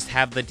 like, just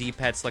have the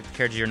D-pad select the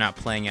character you're not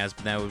playing as,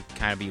 but that would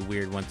kind of be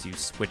weird once you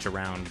switch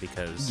around,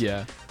 because...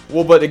 Yeah.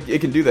 Well, but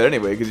it can do that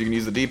anyway, because you can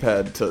use the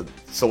D-pad to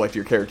select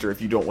your character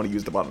if you don't want to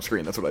use the bottom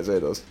screen. That's what Isaiah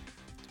does.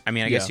 I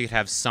mean, I guess you could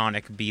have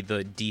Sonic be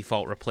the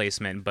default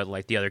replacement, but,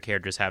 like, the other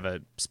characters have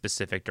a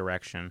specific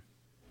direction.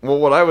 Well,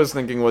 what I was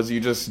thinking was you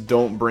just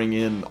don't bring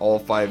in all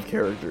 5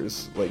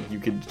 characters. Like, you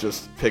could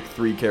just pick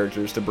 3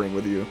 characters to bring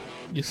with you.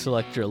 You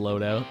select your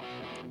loadout.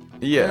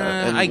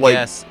 Yeah, and I like,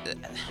 guess.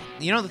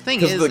 You know, the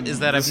thing is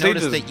that I've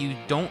noticed that you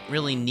don't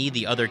really need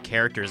the other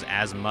characters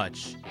as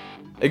much.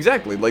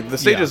 Exactly. Like, the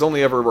stages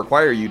only ever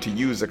require you to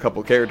use a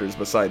couple characters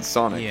besides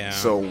Sonic. Yeah.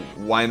 So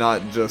why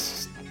not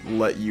just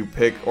let you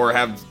pick, or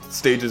have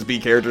stages be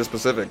character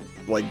specific?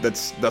 Like,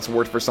 that's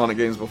worked for Sonic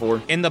games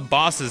before. And the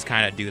bosses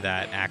kind of do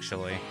that,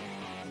 actually.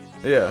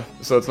 Yeah,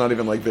 so it's not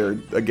even like they're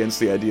against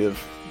the idea of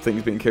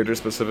things being character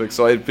specific,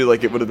 so I feel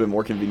like it would have been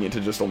more convenient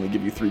to just only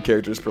give you 3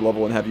 characters per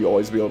level and have you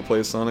always be able to play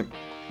as Sonic.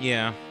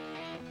 Yeah.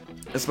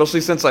 Especially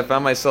since I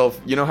found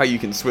myself, you know how you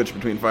can switch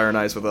between Fire and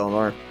Ice with L and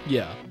R?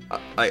 Yeah.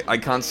 I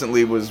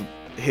constantly was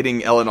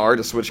hitting L and R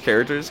to switch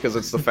characters, because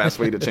it's the fast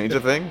way to change a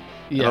thing.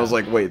 Yeah. And I was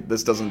like, wait,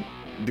 this doesn't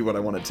do what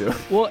I want it to.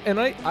 Well, and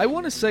I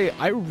want to say,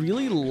 I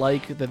really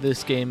like that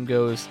this game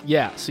goes,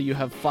 so you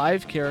have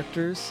 5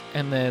 characters,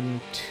 and then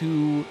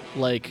 2,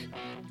 like,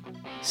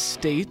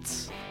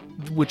 states,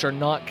 which are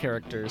not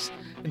characters.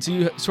 And so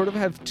you sort of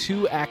have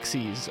 2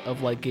 axes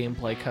of, like,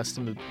 gameplay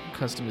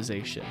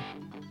customization.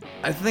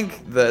 I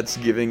think that's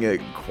giving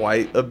it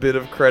quite a bit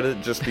of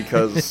credit, just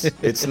because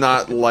it's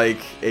not like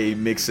a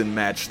mix and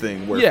match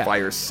thing where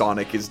Fire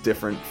Sonic is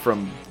different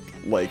from,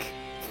 like,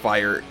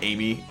 Fire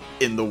Amy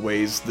in the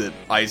ways that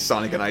Ice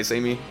Sonic and Ice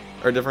Amy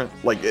are different.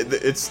 Like,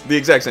 it's the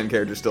exact same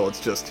character still, it's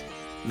just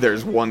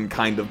there's one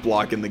kind of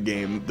block in the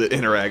game that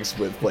interacts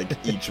with, like,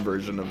 each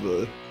version of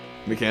the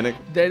mechanic.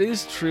 That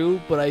is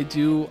true, but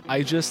I'm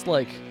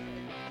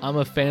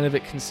a fan of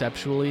it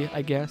conceptually,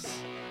 I guess.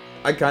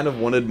 I kind of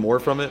wanted more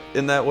from it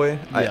in that way.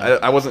 Yeah.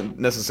 I wasn't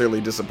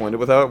necessarily disappointed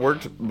with how it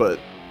worked, but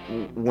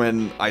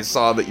when I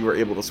saw that you were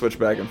able to switch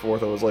back and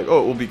forth, I was like,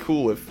 oh, it would be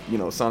cool if,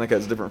 Sonic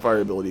has different fire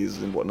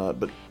abilities and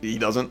whatnot, but he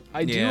doesn't.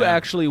 I do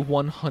actually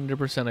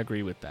 100%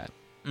 agree with that.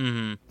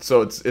 Mm-hmm.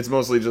 So it's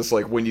mostly just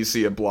like when you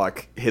see a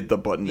block, hit the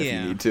button if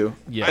you need to.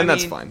 Yeah. And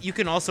that's fine. You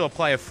can also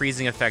apply a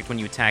freezing effect when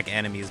you attack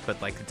enemies, but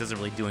like it doesn't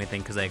really do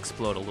anything because they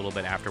explode a little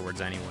bit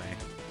afterwards anyway.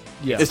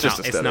 Yeah, it's just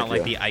aesthetic, it's not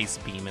like the ice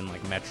beam in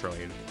like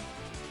Metroid.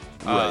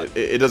 Right.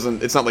 It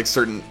doesn't. It's not like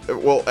certain.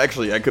 Well,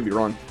 actually, I could be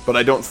wrong, but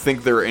I don't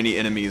think there are any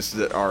enemies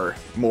that are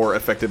more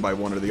affected by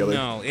one or the other.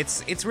 No,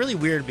 it's really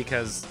weird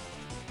because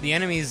the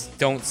enemies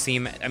don't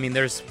seem. I mean,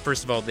 there's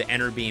first of all the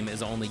Enter Beam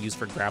is only used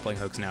for grappling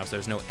hooks now, so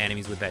there's no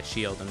enemies with that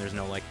shield, and there's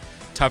no like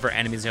tougher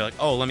enemies. They're like,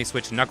 oh, let me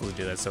switch to Knuckles to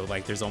do that. So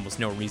like, there's almost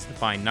no reason to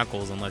find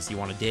Knuckles unless you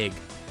want to dig.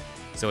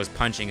 So his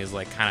punching is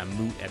like kind of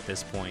moot at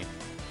this point.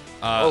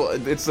 Well,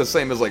 it's the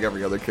same as like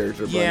every other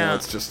character, but yeah,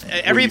 it's just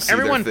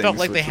everyone felt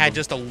like they had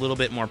just a little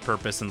bit more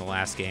purpose in the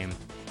last game,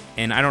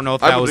 and I don't know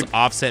if that was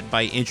offset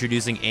by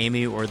introducing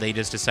Amy or they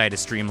just decided to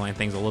streamline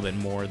things a little bit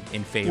more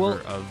in favor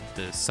of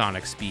the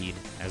Sonic speed,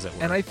 as it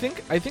were. And I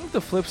think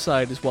the flip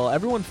side is, while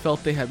everyone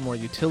felt they had more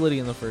utility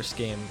in the first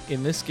game,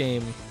 in this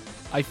game,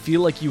 I feel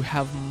like you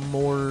have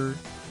more,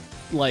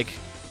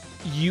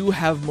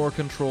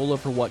 control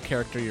over what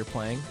character you're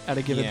playing at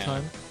a given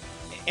time.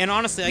 And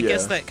honestly, I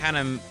guess that kind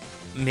of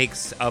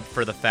makes up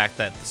for the fact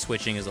that the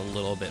switching is a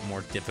little bit more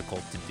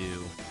difficult to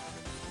do.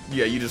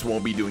 Yeah, you just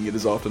won't be doing it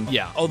as often.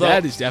 Yeah, although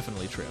that is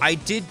definitely true. I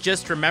did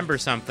just remember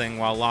something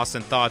while lost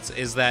in thoughts,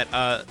 is that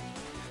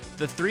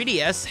the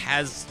 3DS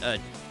has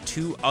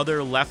 2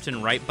 other left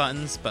and right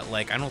buttons, but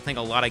like I don't think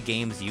a lot of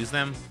games use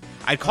them.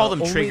 I'd call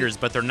them triggers,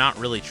 but they're not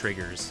really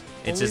triggers.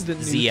 It's just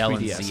ZL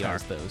and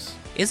ZR. Those.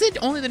 Is it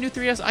only the new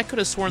 3DS? I could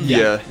have sworn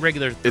the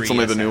regular 3DS it's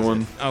only the new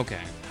one.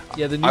 Okay.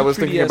 Yeah, the new I was 3DS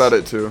thinking about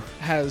it too.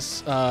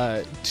 has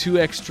 2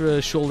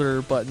 extra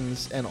shoulder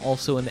buttons and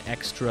also an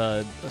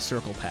extra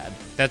circle pad.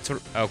 That's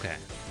okay.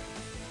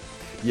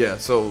 Yeah,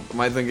 so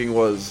my thinking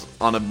was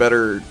on a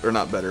better, or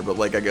not better, but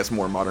like I guess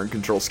more modern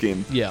control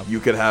scheme. Yeah. You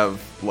could have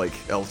like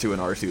L2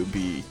 and R2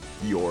 be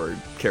your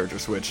character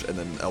switch, and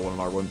then L1 and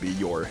R1 be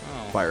your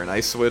fire and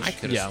ice switch. I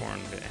could have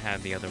sworn it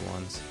had the other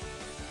ones.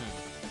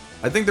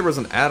 I think there was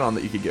an add-on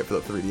that you could get for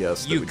the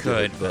 3DS. You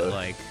could, but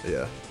like...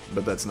 Yeah,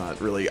 but that's not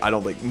really... I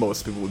don't think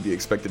most people would be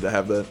expected to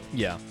have that.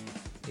 Yeah.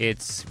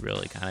 It's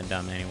really kind of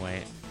dumb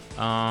anyway.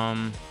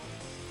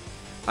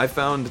 I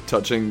found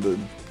touching the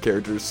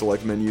characters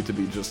select menu to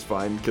be just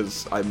fine,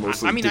 because I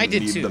mostly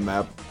didn't need the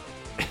map.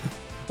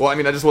 Well, I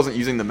mean, I just wasn't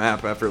using the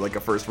map after like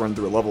a first run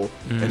through a level,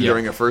 and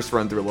during a first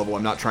run through a level,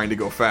 I'm not trying to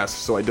go fast,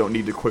 so I don't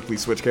need to quickly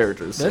switch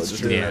characters. That's so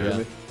true.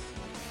 Yeah.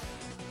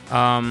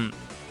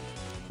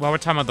 While we're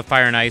talking about the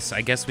Fire and Ice,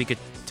 I guess we could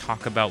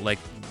talk about like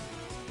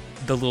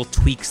the little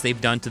tweaks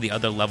they've done to the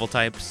other level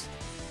types.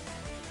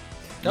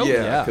 Oh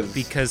yeah,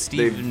 because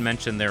Steven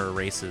mentioned there are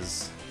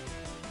races,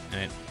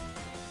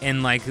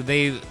 and like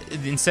they,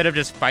 instead of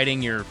just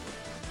fighting your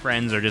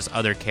friends or just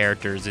other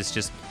characters, it's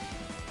just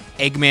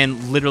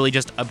Eggman literally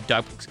just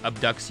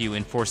abducts you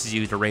and forces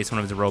you to race one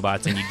of his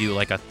robots, and you do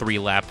like a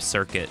 3-lap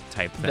circuit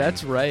type thing.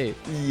 That's right.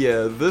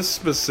 Yeah, this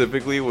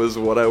specifically was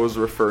what I was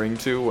referring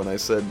to when I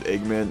said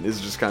Eggman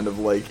is just kind of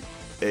like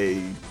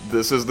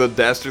this is the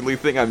dastardly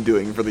thing I'm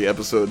doing for the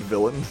episode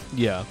villain.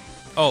 Yeah.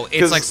 Oh,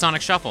 it's like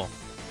Sonic Shuffle.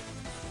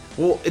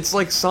 Well, it's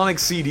like Sonic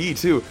CD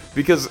too,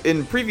 because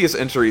in previous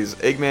entries,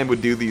 Eggman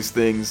would do these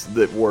things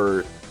that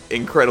were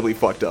incredibly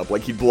fucked up.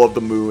 Like, he'd blow up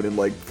the moon and,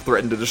 like,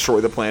 threaten to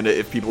destroy the planet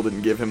if people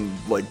didn't give him,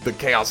 like, the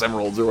Chaos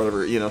Emeralds or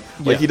whatever, you know?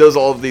 Like, he does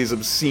all of these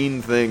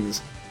obscene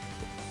things.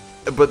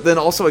 But then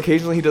also,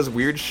 occasionally, he does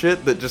weird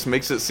shit that just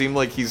makes it seem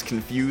like he's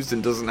confused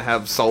and doesn't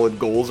have solid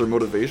goals or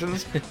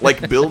motivations.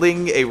 Like,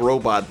 building a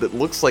robot that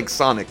looks like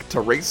Sonic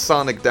to race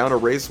Sonic down a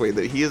raceway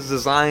that he has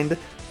designed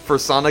for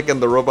Sonic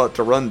and the robot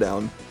to run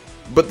down.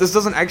 But this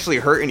doesn't actually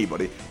hurt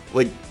anybody.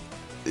 Like,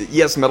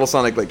 yes, Metal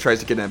Sonic, like, tries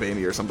to kidnap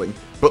Amy or something,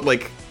 but,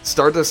 like,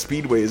 Stardust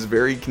Speedway is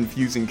very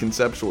confusing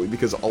conceptually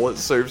because all it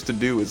serves to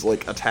do is,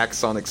 like, attack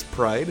Sonic's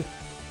pride.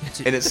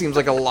 And it seems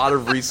like a lot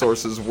of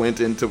resources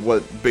went into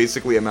what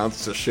basically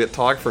amounts to shit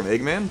talk from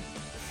Eggman.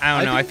 I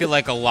don't know, I feel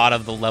like a lot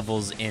of the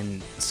levels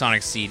in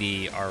Sonic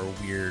CD are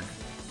weird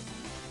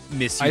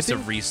misuse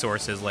of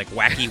resources, like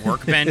Wacky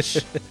Workbench.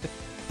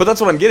 But that's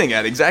what I'm getting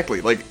at,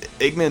 exactly. Like,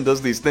 Eggman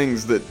does these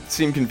things that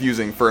seem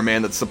confusing for a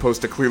man that's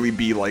supposed to clearly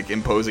be, like,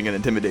 imposing and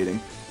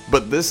intimidating.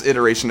 But this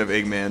iteration of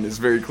Eggman is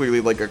very clearly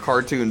like a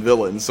cartoon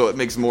villain, so it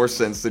makes more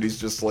sense that he's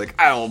just like,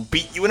 I'll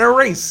beat you in a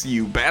race,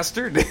 you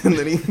bastard! And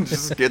then he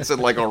just gets in,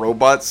 like, a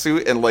robot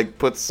suit and, like,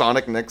 puts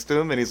Sonic next to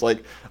him, and he's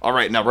like,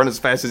 alright, now run as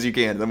fast as you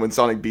can. And then when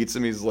Sonic beats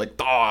him, he's like,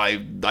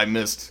 I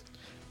missed.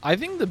 I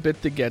think the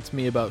bit that gets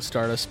me about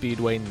Stardust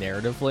Speedway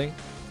narratively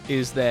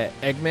is that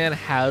Eggman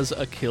has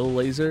a kill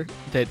laser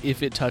that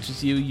if it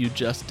touches you, you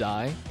just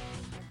die.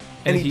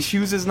 And he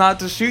chooses not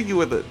to shoot you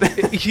with it.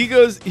 he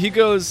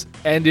goes,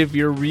 and if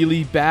you're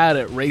really bad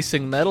at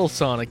racing Metal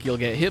Sonic, you'll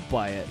get hit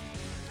by it.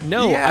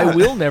 No, yeah. I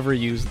will never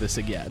use this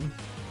again.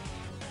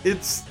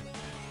 It's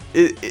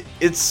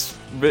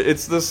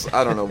this,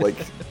 I don't know, like,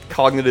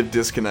 cognitive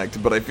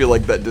disconnect, but I feel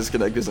like that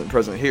disconnect isn't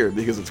present here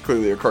because it's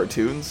clearly a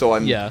cartoon, so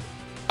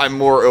I'm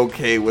more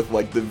okay with,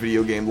 like, the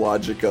video game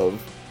logic of,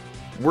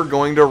 we're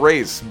going to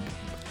race.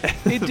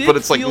 But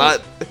it's like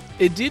not...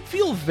 It did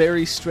feel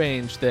very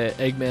strange that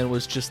Eggman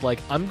was just like,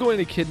 I'm going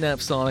to kidnap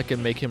Sonic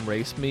and make him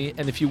race me,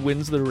 and if he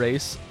wins the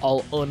race,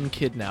 I'll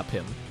unkidnap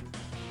him.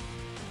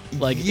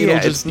 Like, yeah, it'll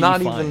just it's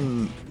not fine.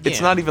 even.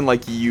 It's not even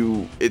like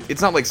you.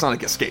 It's not like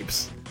Sonic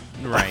escapes.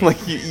 Right. Like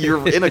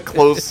you're in a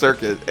closed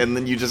circuit, and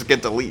then you just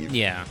get to leave.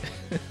 Yeah.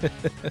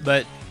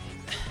 But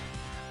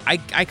I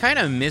kind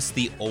of miss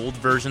the old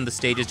version of the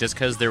stages just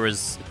because there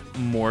was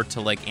more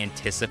to, like,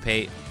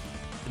 anticipate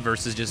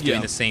versus just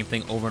doing the same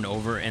thing over and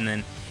over, and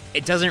then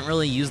it doesn't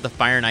really use the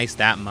fire and ice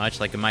that much.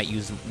 Like, it might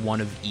use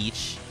one of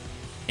each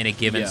in a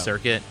given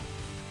circuit.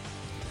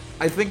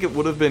 I think it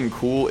would have been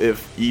cool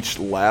if each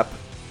lap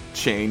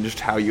changed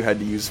how you had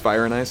to use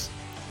fire and ice.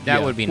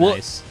 That would be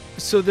nice.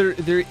 So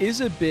there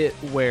is a bit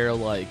where,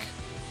 like,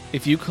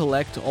 if you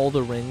collect all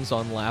the rings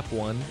on lap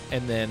 1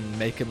 and then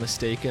make a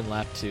mistake in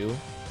lap 2,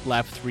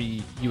 lap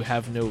 3 you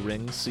have no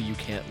rings, so you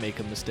can't make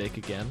a mistake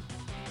again.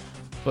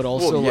 But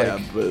also,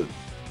 but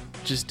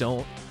just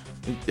don't.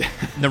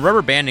 The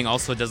rubber banding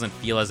also doesn't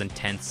feel as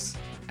intense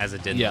as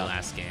it did in the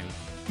last game.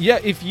 Yeah,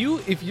 if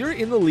you're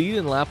in the lead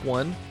in lap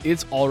 1,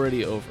 it's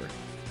already over.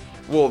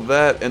 Well,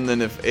 that, and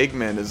then if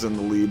Eggman is in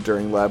the lead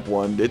during lap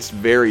 1, it's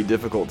very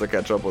difficult to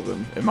catch up with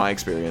him, in my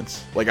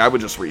experience. Like, I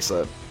would just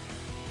reset.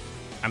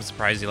 I'm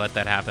surprised you let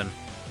that happen.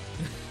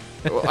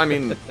 Well, I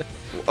mean,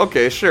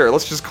 okay, sure,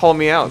 let's just call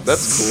me out.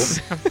 That's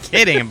cool. I'm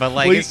kidding, but,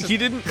 like, he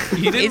didn't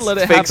let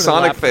it fake happen.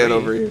 Sonic fan 3.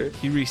 over here.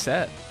 He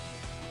reset.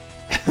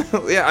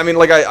 Yeah, I mean,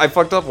 like, I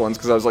fucked up once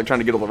because I was, like, trying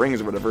to get all the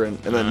rings or whatever, and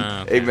then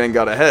Eggman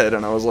got ahead,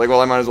 and I was like, well,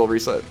 I might as well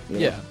reset. You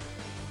know?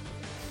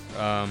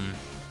 Yeah.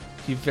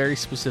 He very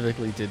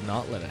specifically did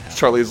not let it happen.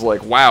 Charlie's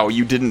like, wow,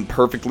 you didn't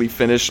perfectly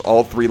finish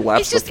all 3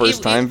 laps the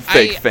first time?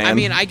 Fake fan. I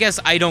mean, I guess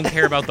I don't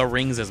care about the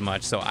rings as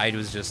much, so I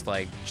was just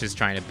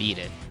trying to beat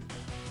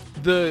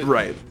it.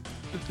 Right.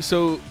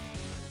 So,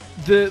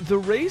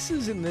 the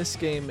races in this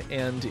game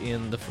and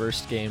in the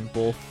first game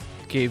both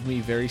gave me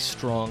very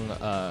strong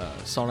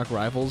Sonic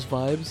Rivals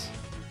vibes.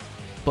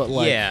 But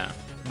yeah,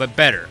 but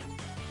better.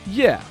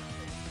 Yeah.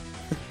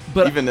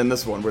 But even in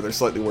this one where they're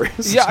slightly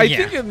worse. Yeah, I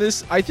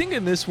think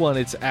in this one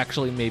it's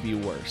actually maybe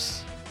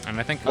worse. And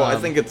I think I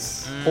think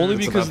it's only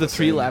it's because the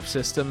 3-lap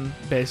same. system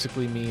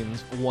basically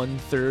means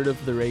 1/3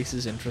 of the race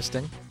is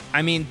interesting.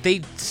 I mean,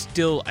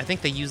 I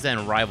think they use that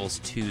in Rivals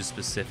 2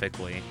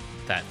 specifically.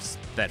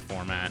 That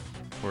format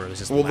where it was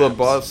just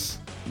laps.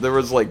 There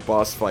was like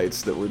boss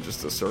fights that were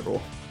just a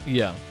circle.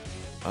 Yeah.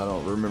 I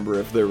don't remember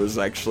if there was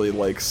actually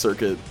like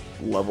circuit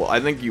level. I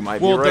think you might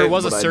be right. Well, there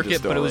was a but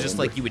circuit, but it was just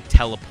like you would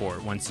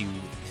teleport once you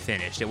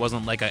finished. It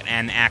wasn't like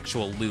an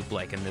actual loop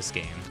like in this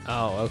game.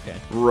 Oh, okay.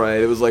 Right,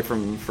 it was like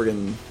from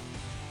friggin'...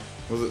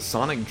 Was it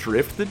Sonic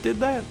Drift that did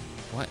that?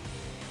 What?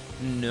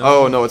 No.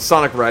 Oh, no, it's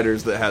Sonic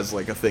Riders that has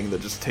like a thing that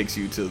just takes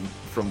you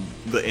from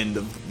the end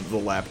of the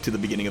lap to the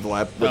beginning of the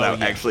lap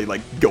without actually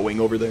like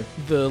going over there.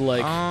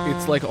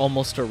 It's like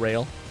almost a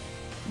rail.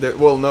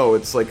 No,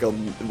 it's like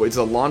it's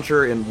a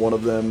launcher in one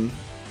of them.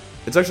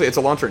 It's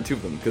a launcher in 2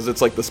 of them because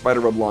it's like the Spider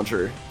Web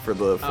launcher for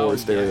the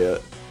forest area,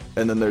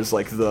 and then there's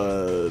like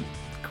the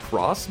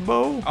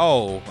crossbow.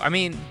 Oh, I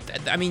mean,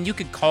 you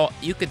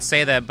could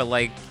say that, but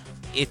like,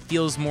 it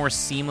feels more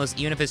seamless,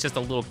 even if it's just a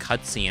little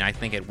cutscene. I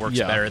think it works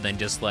better than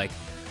just like.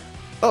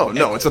 Oh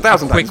no, it's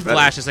 1,000 times better. Quick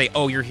flash to say,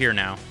 "Oh, you're here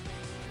now."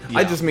 Yeah.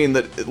 I just mean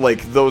that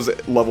like those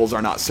levels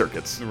are not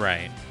circuits,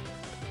 right?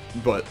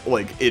 But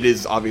like it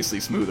is obviously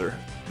smoother,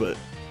 but.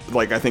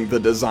 Like, I think the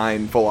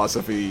design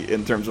philosophy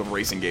in terms of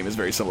racing game is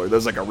very similar.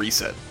 There's like a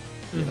reset.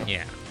 You know?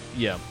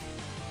 Yeah.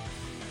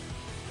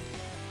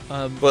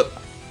 But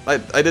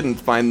I didn't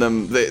find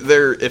them...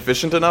 They're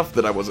efficient enough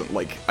that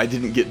I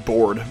didn't get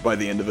bored by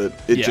the end of it.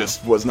 It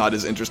just was not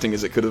as interesting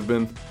as it could have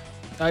been.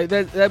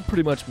 That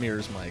pretty much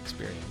mirrors my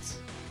experience.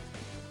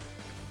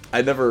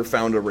 I never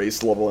found a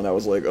race level and I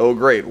was like, oh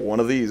great,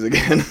 one of these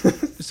again.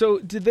 So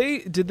did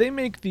they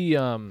make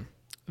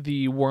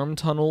the worm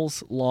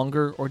tunnels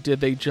longer, or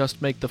did they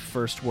just make the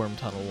first worm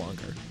tunnel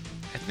longer?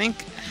 I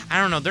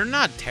don't know. They're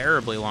not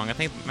terribly long. I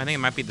think it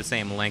might be the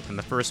same length, and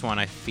the first one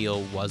I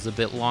feel was a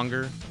bit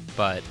longer,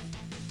 but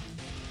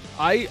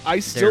I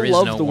still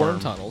love the worm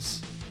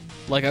tunnels.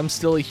 Like, I'm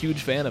still a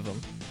huge fan of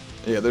them.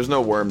 Yeah, there's no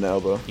worm now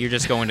though. You're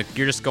just going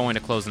to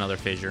close another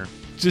fissure.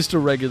 Just a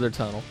regular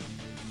tunnel.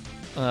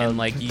 And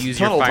like you use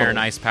your fire and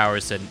ice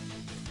powers to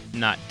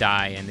not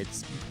die, and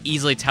it's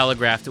easily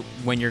telegraphed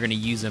when you're going to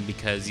use them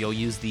because you'll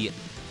use the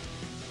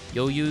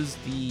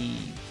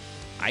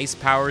ice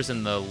powers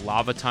in the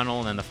lava tunnel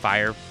and then the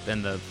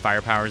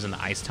fire powers in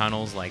the ice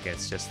tunnels. Like,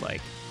 it's just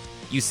like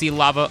you see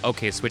lava,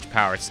 okay, switch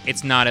powers.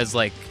 It's not as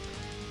like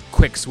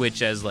quick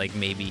switch as like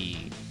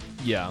maybe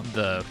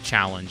the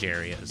challenge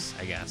areas,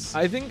 I guess.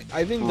 I think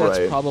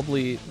that's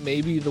probably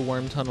maybe the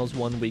worm tunnel's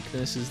one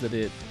weakness is that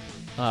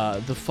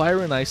the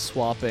fire and ice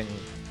swapping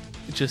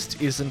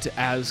just isn't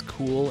as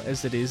cool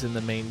as it is in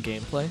the main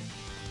gameplay.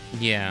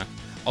 Yeah.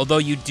 Although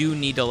you do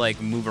need to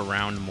like move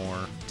around more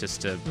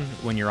just to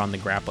when you're on the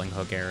grappling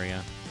hook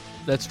area.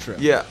 That's true.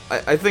 Yeah,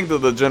 I think that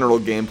the general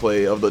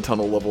gameplay of the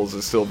tunnel levels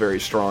is still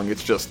very strong.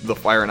 It's just the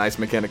fire and ice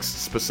mechanics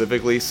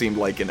specifically seemed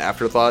like an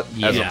afterthought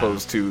as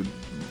opposed to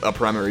a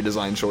primary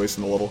design choice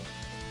in the level.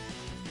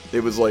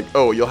 It was like,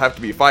 oh, you'll have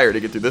to be fire to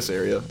get through this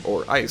area,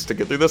 or ice to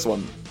get through this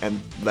one,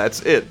 and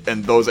that's it.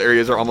 And those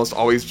areas are almost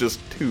always just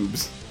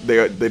tubes.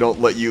 They don't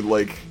let you,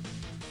 like,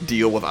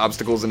 deal with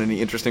obstacles in any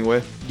interesting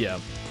way. Yeah.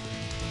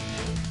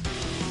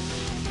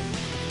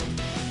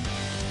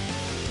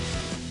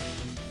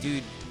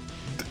 Dude,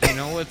 you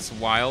know what's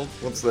wild?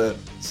 What's that?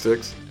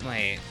 Sticks?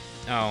 Wait.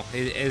 Oh,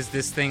 is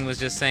this thing was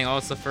just saying, oh,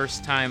 it's the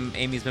first time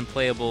Amy's been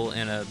playable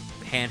in a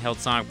handheld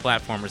Sonic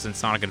platformer since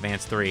Sonic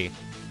Advance 3.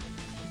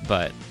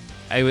 But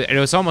it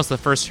was almost her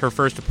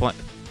first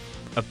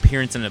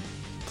appearance in a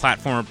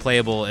platformer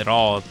playable at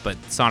all, but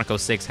Sonic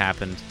 06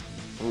 happened.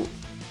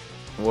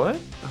 What?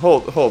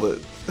 Hold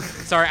it.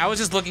 Sorry, I was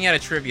just looking at a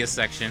trivia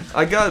section.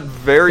 I got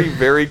very,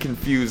 very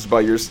confused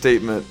by your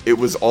statement. It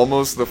was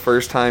almost the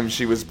first time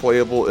she was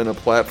playable in a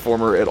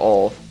platformer at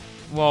all.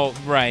 Well,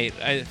 right.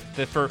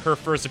 For her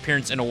first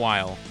appearance in a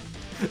while.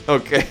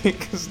 Okay,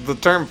 because the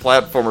term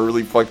platformer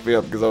really fucked me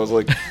up, because I was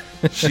like,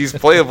 she's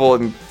playable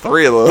in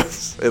 3 of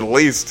those, at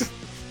least.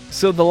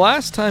 So the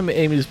last time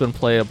Amy's been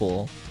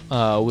playable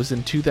was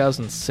in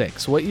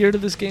 2006. What year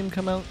did this game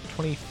come out?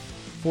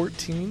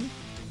 2014?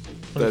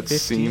 That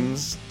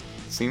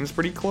seems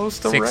pretty close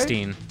to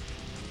 16. right.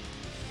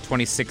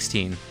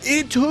 2016.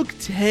 It took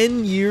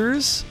 10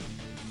 years?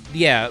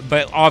 Yeah,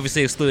 but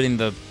obviously excluding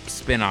the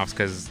spin-offs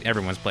because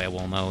everyone's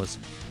playable in those.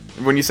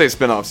 When you say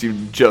spin-offs, you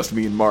just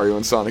mean Mario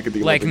and Sonic at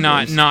the like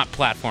Olympic Games. not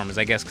platformers,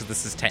 I guess, because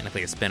this is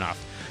technically a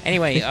spin-off.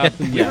 Anyway,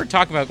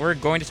 we're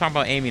going to talk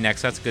about Amy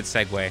next. That's a good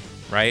segue,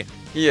 right?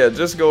 Yeah,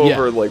 just go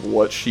over like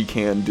what she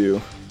can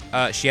do.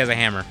 She has a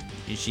hammer.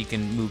 She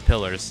can move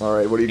pillars. All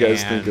right, what do you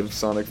guys think of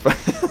Sonic 5?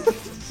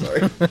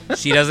 Sorry.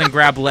 She doesn't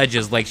grab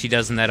ledges like she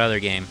does in that other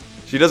game.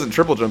 She doesn't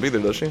triple jump either,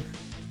 does she?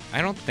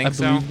 I don't think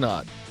so. I believe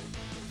not.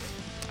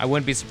 I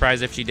wouldn't be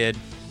surprised if she did.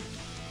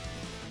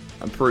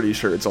 I'm pretty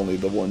sure it's only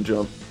the one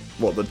jump.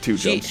 Well, the two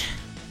jumps.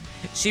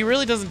 She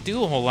really doesn't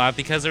do a whole lot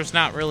because there's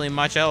not really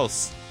much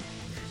else.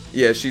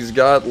 Yeah, she's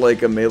got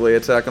like a melee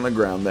attack on the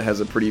ground that has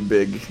a pretty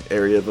big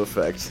area of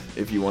effect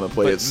if you want to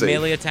play it safe.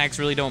 Melee attacks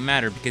really don't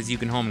matter because you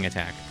can homing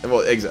attack. Well,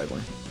 exactly.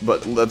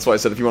 But that's why I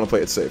said if you want to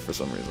play it safe for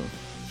some reason.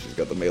 She's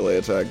got the melee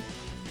attack.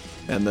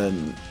 And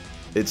then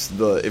it's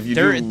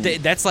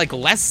that's like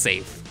less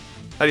safe.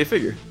 How do you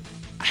figure?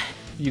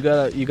 You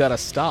gotta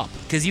stop.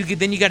 Because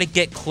then you gotta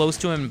get close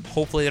to him.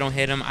 Hopefully they don't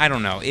hit him. I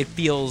don't know. It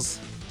feels...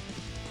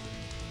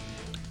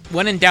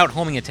 When in doubt,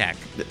 homing attack.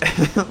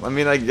 I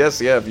mean, I guess,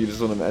 yeah, if you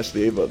just want to mash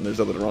the A button, there's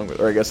nothing wrong with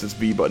it. Or I guess it's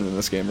B button in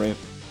this game, right?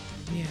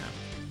 Yeah.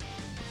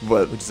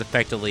 But which is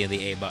effectively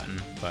the A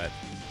button, but...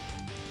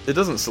 It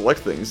doesn't select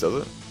things,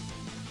 does it?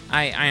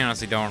 I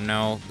honestly don't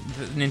know.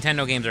 The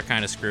Nintendo games are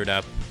kind of screwed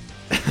up.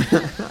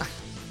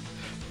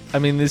 I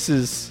mean, this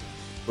is...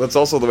 That's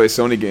also the way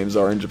Sony games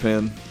are in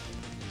Japan.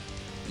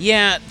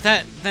 Yeah,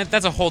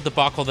 that's a whole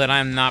debacle that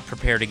I'm not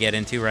prepared to get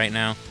into right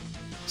now.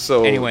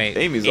 So anyway,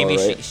 Amy,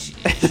 right.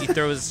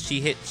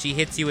 she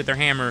hits you with her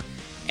hammer,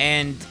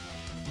 and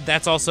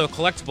that's also a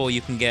collectible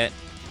you can get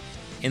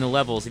in the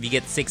levels. If you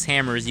get 6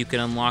 hammers, you can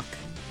unlock.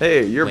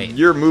 Hey,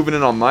 you're moving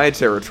in on my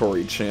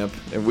territory, champ,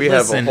 and we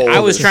have a whole. I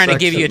was trying to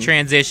give you a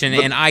transition,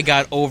 and I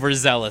got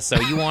overzealous. So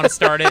you want to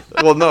start it?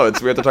 Well, no,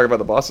 we have to talk about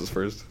the bosses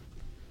first.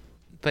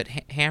 But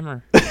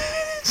hammer.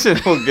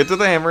 We'll get to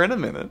the hammer in a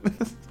minute.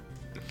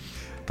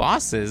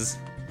 Bosses?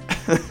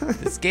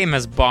 This game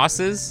has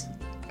bosses?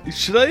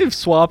 Should I have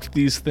swapped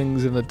these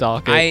things in the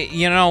docket?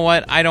 You know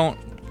what? I don't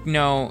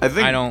know. I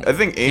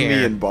think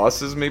Amy and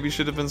bosses maybe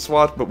should have been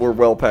swapped, but we're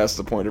well past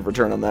the point of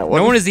return on that one.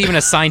 No one is even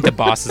assigned to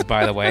bosses,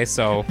 by the way,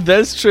 so...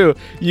 That's true.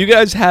 You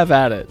guys have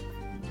at it.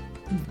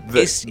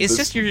 It's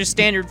just your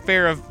standard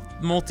fare of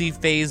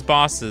multi-phase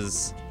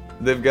bosses.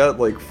 They've got,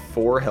 like,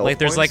 4 health points.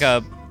 There's, like,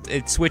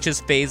 it switches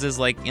phases,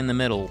 like, in the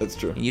middle. That's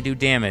true. You do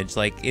damage.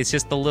 Like, it's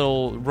just the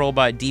little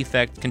robot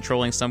defect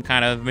controlling some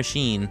kind of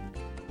machine.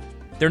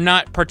 They're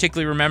not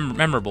particularly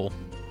memorable.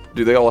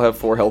 Do they all have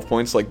 4 health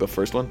points like the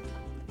first one?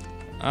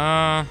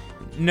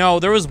 No,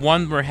 there was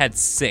one where it had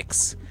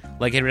 6.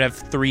 Like, it would have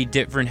 3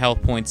 different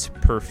health points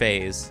per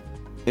phase.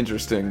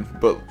 Interesting.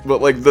 But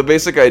like, the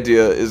basic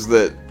idea is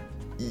that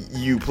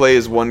you play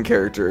as one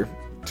character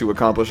to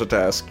accomplish a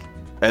task,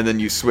 and then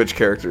you switch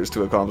characters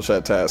to accomplish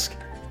that task,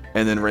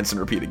 and then rinse and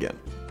repeat again.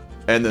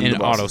 And then the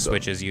auto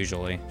switches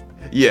usually.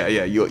 Yeah,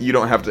 you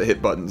don't have to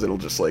hit buttons. It'll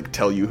just, like,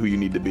 tell you who you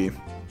need to be.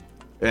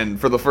 And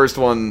for the first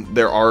one,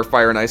 there are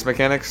fire and ice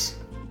mechanics,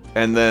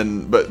 and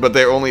then but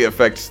they only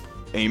affect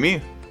Amy.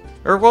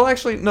 Or well,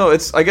 actually, no.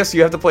 I guess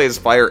you have to play as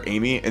Fire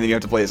Amy, and then you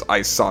have to play as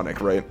Ice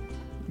Sonic, right?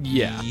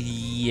 Yeah.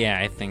 Yeah,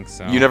 I think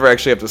so. You never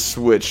actually have to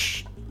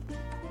switch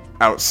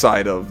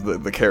outside of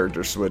the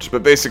character switch,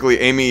 but basically,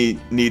 Amy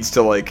needs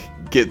to like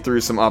get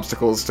through some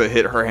obstacles to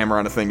hit her hammer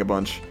on a thing a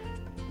bunch,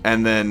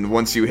 and then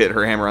once you hit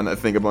her hammer on that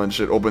thing a bunch,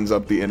 it opens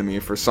up the enemy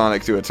for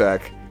Sonic to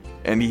attack.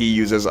 And he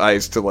uses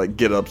ice to, like,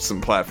 get up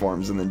some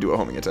platforms and then do a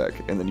homing attack.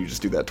 And then you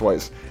just do that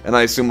twice. And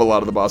I assume a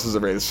lot of the bosses are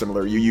very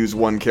similar. You use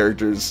one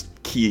character's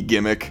key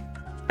gimmick,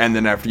 and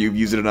then after you've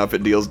used it enough,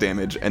 it deals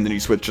damage, and then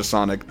you switch to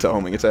Sonic to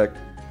homing attack.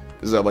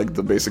 Is that, like,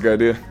 the basic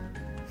idea?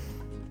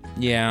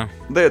 Yeah.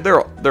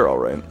 They're all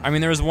right. I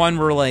mean, there's one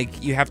where,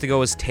 like, you have to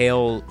go as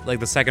Tail. Like,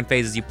 the second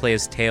phase is you play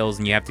as Tails,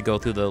 and you have to go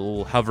through the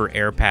little hover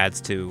air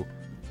pads to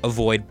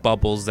avoid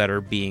bubbles that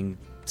are being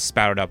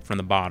spouted up from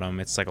the bottom.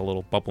 It's like a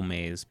little bubble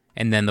maze.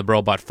 And then the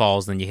robot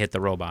falls, then you hit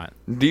the robot.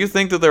 Do you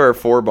think that there are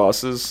 4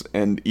 bosses,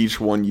 and each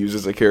one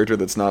uses a character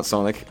that's not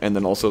Sonic, and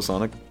then also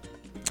Sonic?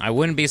 I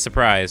wouldn't be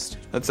surprised.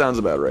 That sounds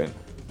about right.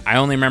 I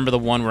only remember the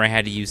one where I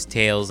had to use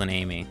Tails and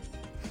Amy.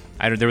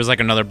 There was like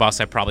another boss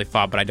I probably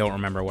fought, but I don't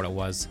remember what it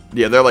was.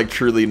 Yeah, they're like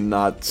truly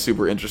not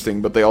super interesting,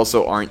 but they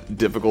also aren't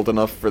difficult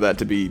enough for that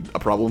to be a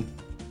problem.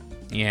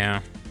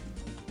 Yeah.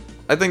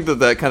 I think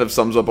that kind of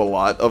sums up a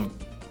lot of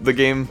the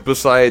game,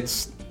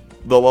 besides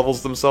the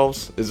levels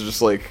themselves. Is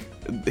just like,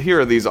 here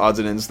are these odds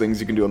and ends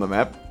things you can do on the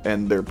map,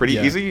 and they're pretty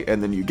easy,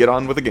 and then you get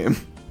on with the game.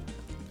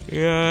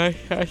 Yeah,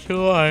 that's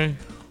why.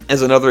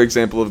 As another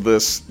example of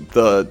this,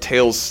 the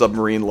Tails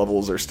submarine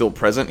levels are still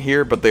present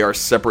here, but they are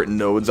separate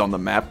nodes on the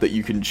map that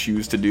you can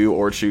choose to do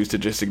or choose to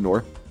just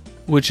ignore.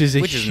 Which is a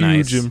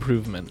huge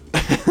improvement.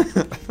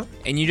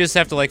 And you just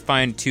have to, like,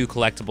 find 2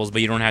 collectibles,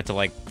 but you don't have to,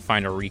 like,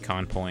 find a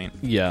recon point.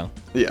 Yeah.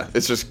 Yeah,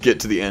 it's just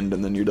get to the end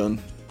and then you're done.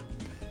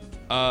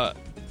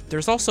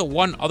 There's also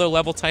one other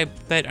level type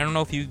that I don't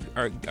know if you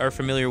are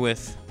familiar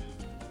with,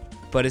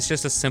 but it's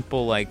just a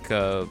simple, like,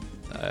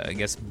 I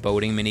guess,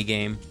 boating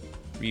minigame.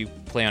 You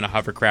play on a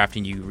hovercraft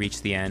and you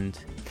reach the end.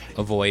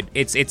 Avoid.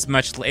 It's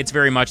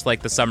very much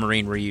like the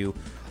submarine where you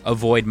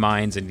avoid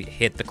mines and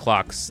hit the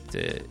clocks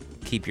to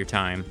keep your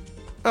time.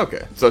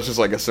 Okay, so it's just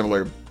like a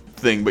similar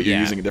thing, but you're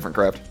using a different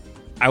craft.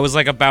 I was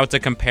like about to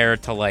compare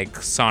it to like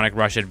Sonic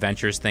Rush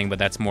Adventures thing, but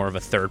that's more of a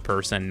third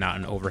person, not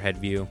an overhead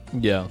view.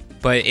 Yeah.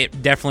 But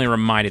it definitely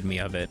reminded me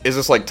of it. Is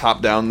this like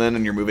top down then,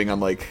 and you're moving on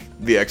like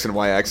the X and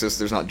Y axis?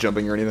 There's not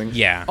jumping or anything?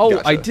 Yeah. Oh,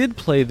 Gotcha. I did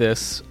play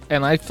this,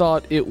 and I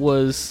thought it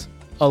was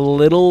a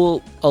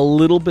little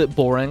bit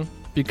boring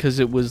because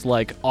it was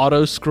like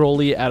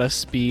auto-scrolly at a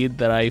speed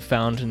that I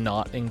found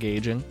not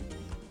engaging.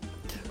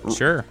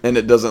 Sure. And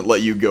it doesn't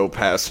let you go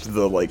past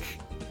the like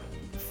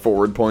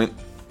forward point?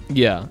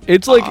 Yeah.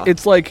 It's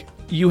like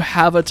you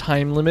have a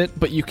time limit,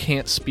 but you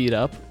can't speed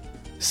up.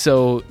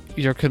 So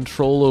your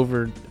control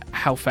over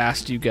how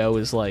fast you go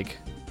is like,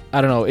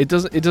 I don't know, it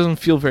doesn't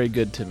feel very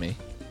good to me.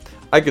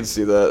 I could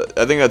see that.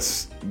 I think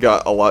that's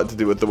got a lot to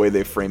do with the way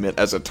they frame it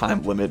as a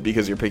time limit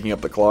because you're picking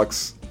up the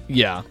clocks.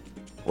 Yeah.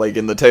 Like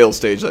in the tail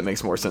stage, that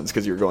makes more sense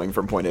because you're going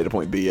from point A to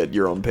point B at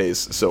your own pace.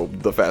 So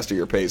the faster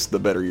your pace, the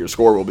better your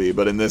score will be.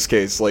 But in this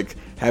case, like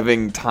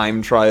having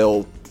time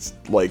trial,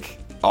 like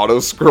auto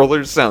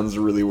scrollers sounds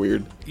really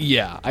weird.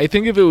 Yeah, I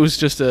think if it was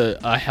just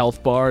a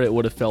health bar, it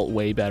would have felt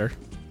way better.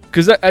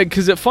 Because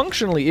it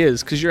functionally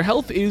is, because your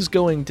health is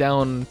going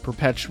down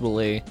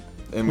perpetually,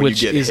 And when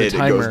which you get is hit, a it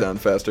timer. goes down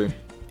faster.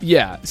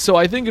 Yeah, so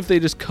I think if they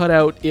just cut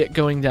out it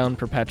going down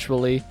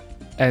perpetually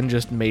and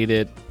just made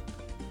it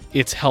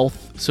its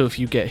health, so if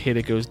you get hit,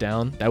 it goes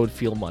down, that would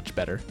feel much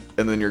better.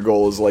 And then your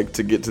goal is like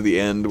to get to the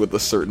end with a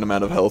certain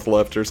amount of health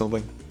left or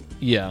something.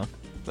 Yeah.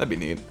 That'd be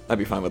neat. I'd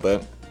be fine with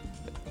that.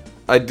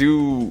 I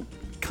do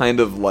kind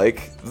of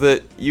like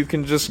that you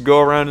can just go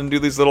around and do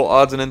these little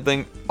odds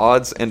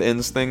and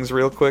ends things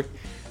real quick,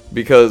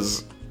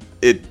 because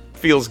it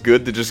feels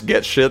good to just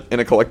get shit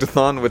in a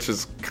collectathon, which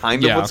is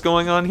kind of what's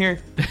going on here.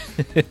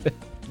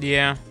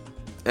 Yeah.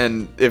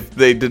 And if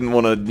they didn't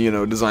want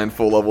to, design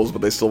full levels,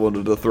 but they still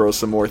wanted to throw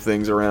some more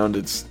things around,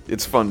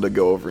 it's fun to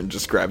go over and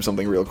just grab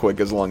something real quick,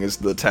 as long as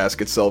the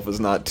task itself is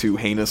not too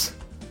heinous.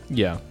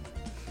 Yeah.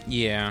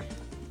 Yeah.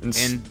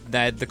 And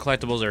that the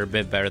collectibles are a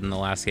bit better than the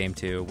last game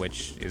too,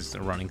 which is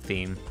a running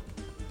theme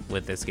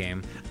with this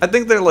game. I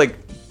think they're like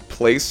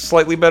placed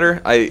slightly better.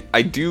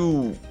 I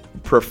do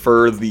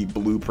prefer the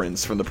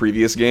blueprints from the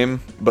previous game,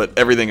 but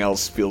everything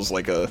else feels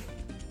like a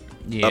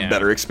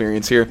better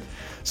experience here.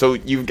 So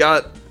you've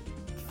got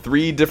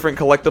 3 different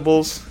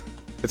collectibles.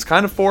 It's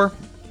kind of 4,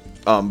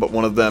 but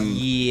one of them...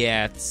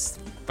 Yeah,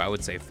 I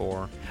would say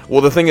 4.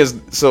 Well, the thing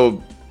is,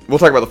 so we'll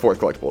talk about the 4th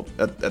collectible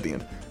at the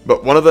end.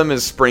 But one of them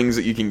is springs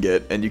that you can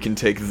get, and you can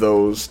take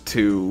those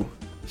to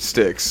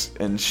Styx,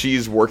 and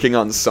she's working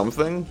on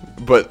something,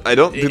 but I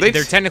don't...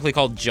 They're technically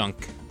called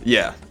junk.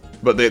 Yeah,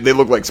 but they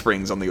look like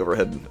springs on the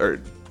overhead, or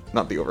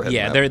not the overhead.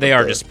 Yeah, map, they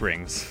are just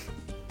springs.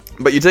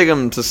 But you take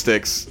them to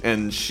Styx,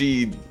 and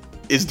she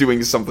is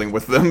doing something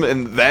with them,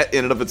 and that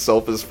in and of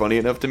itself is funny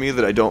enough to me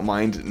that I don't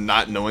mind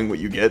not knowing what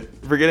you get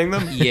for getting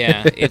them.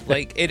 Yeah,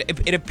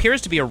 it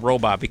appears to be a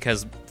robot,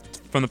 because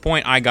from the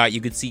point I got, you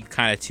could see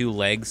kind of 2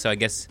 legs, so I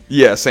guess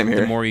Same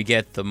here. The more you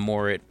get, the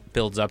more it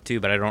builds up to,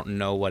 but I don't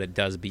know what it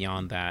does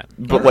beyond that.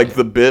 But like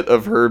the bit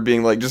of her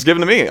being like, just give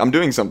them to me, I'm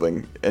doing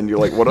something, and you're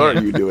like, what are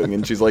you doing?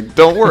 And she's like,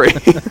 don't worry.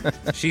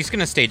 She's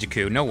gonna stage a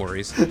coup, no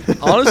worries.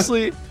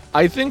 Honestly,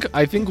 I think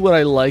what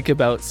I like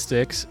about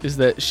Styx is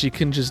that she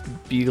can just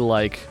be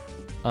like,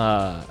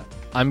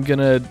 I'm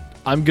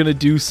gonna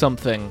do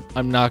something.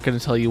 I'm not gonna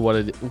tell you what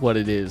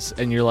it is,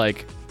 and you're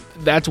like,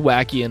 that's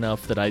wacky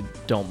enough that I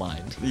don't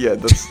mind. Yeah,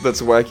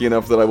 that's wacky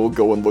enough that I will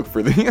go and look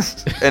for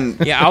these. And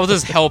yeah, I'll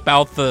just help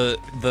out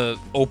the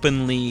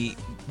open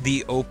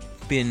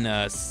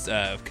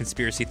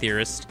conspiracy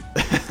theorist.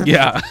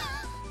 Yeah.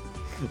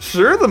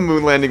 Sure, the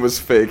moon landing was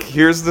fake.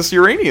 Here's this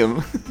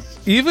uranium.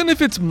 Even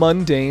if it's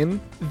mundane,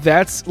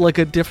 that's like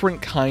a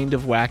different kind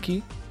of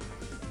wacky.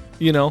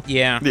 Yeah.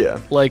 Yeah.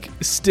 Like,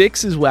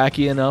 Styx is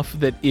wacky enough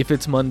that if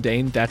it's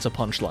mundane, that's a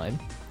punchline.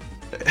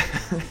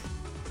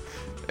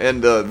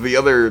 And the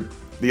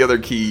other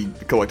key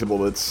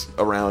collectible that's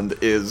around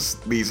is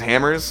these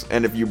hammers,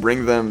 and if you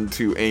bring them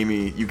to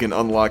Amy, you can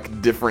unlock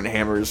different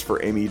hammers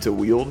for Amy to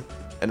wield.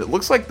 And it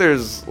looks like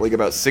there's like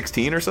about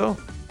 16 or so.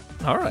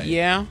 All right.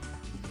 Yeah.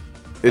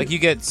 Like you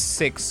get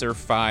 6 or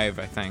 5,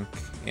 I think,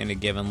 in a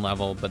given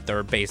level, but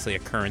they're basically a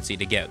currency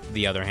to get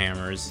the other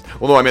hammers.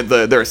 Well, no, I meant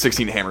there are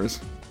 16 hammers.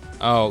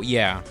 Oh,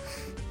 yeah.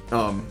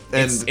 And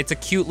it's a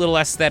cute little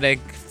aesthetic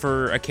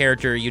for a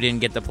character you didn't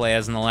get to play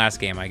as in the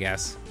last game, I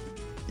guess.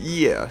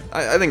 Yeah,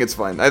 I think it's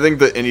fine. I think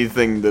that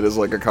anything that is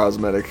like a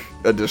cosmetic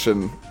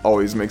addition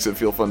always makes it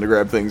feel fun to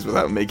grab things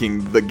without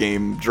making the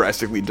game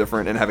drastically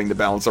different and having to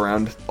balance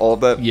around all of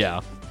that.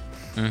 Yeah.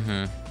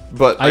 Mm-hmm.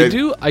 But I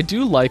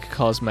do like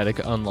cosmetic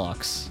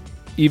unlocks,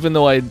 even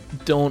though I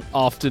don't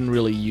often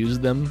really use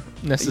them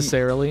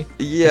necessarily.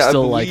 Yeah, I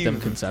still like them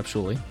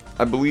conceptually.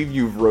 I believe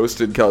you've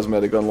roasted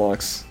cosmetic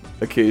unlocks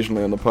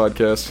occasionally on the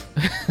podcast.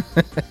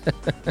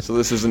 So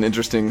this is an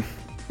interesting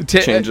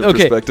change of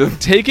perspective.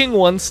 Taking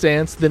one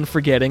stance, then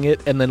forgetting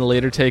it, and then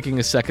later taking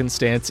a second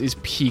stance is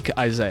peak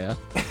Isaiah.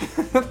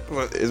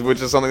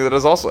 Which is something that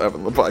has also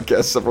happened on the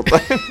podcast several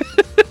times.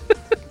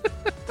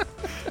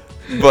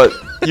 But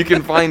you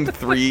can find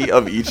 3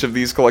 of each of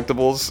these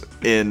collectibles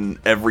in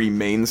every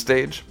main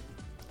stage.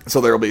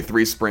 So there will be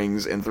 3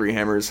 springs and 3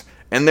 hammers,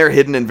 and they're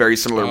hidden in very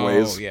similar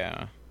ways. Oh,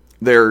 yeah.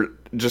 They're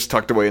just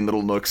tucked away in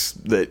little nooks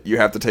that you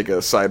have to take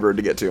a side road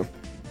to get to.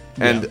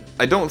 And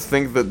I don't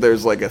think that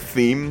there's like a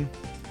theme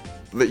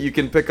that you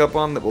can pick up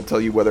on that will tell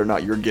you whether or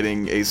not you're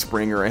getting a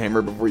spring or a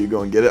hammer before you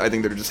go and get it. I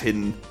think they're just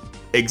hidden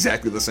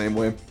exactly the same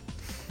way.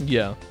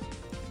 Yeah.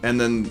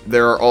 And then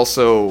there are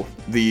also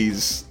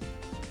these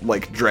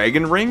like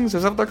dragon rings,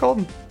 is that what they're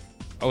called?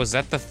 Oh, is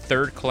that the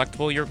 3rd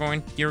collectible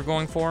you're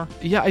going for?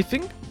 Yeah, I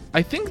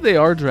think they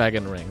are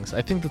dragon rings.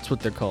 I think that's what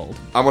they're called.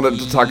 I wanted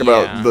to talk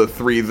about the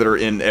 3 that are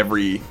in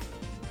every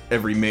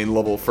main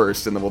level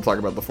first, and then we'll talk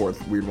about the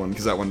 4th weird one,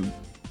 because that one...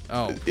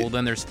 Oh, well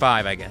then there's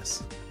 5, I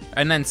guess.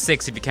 And then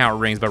 6 if you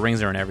count rings, but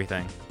rings are in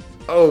everything.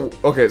 Oh,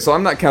 okay, so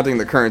I'm not counting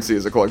the currency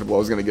as a collectible. I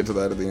was going to get to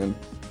that at the end.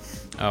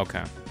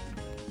 Okay.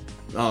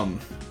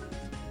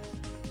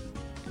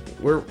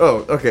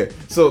 Okay,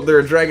 so there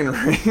are dragon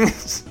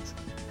rings.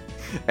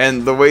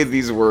 And the way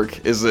these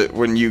work is that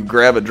when you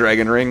grab a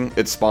dragon ring,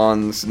 it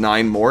spawns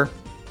 9 more.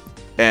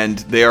 And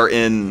they are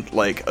in,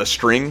 like, a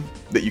string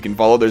that you can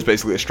follow. There's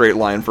basically a straight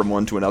line from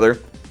one to another.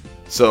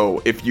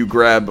 So if you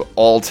grab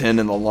all 10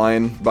 in the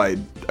line by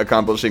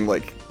accomplishing,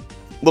 like,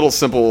 little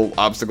simple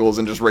obstacles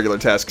and just regular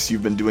tasks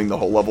you've been doing the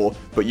whole level,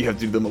 but you have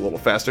to do them a little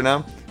faster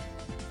now,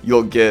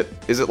 you'll get,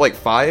 is it like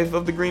 5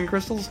 of the green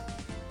crystals?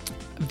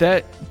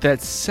 That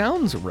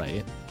sounds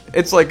right.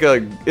 It's like a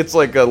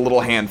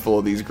little handful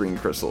of these green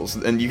crystals,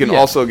 and you can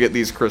also get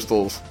these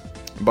crystals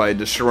by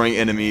destroying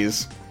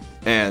enemies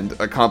and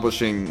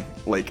accomplishing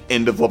like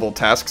end of level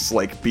tasks,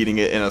 like beating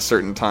it in a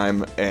certain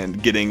time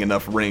and getting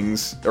enough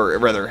rings, or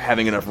rather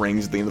having enough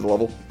rings at the end of the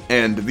level.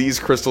 And these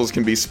crystals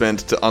can be spent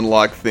to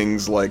unlock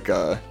things like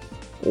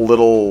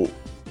little,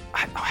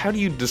 how do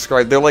you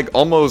describe? They're like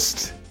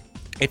almost.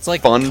 It's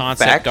like fun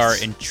concept facts.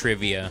 Art and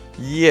trivia.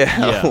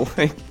 Yeah. Well,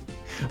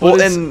 Well,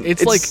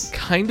 it's like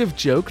kind of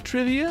joke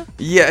trivia.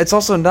 Yeah, it's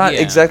also not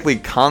exactly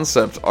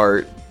concept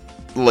art,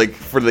 like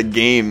for the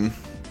game,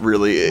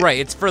 really. Right,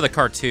 it's for the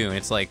cartoon.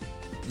 It's like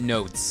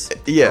notes.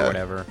 Yeah, or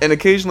whatever. And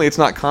occasionally, it's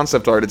not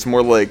concept art. It's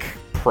more like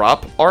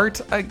prop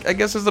art. I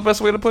guess is the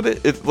best way to put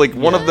it. It's like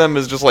one of them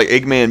is just like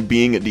Eggman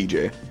being a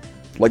DJ.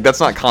 Like that's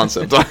not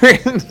concept art.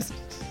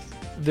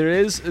 There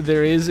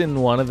is in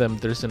one of them.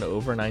 There's an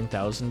over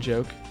 9,000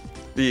 joke.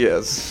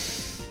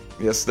 Yes,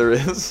 there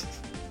is.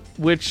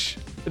 Which.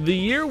 The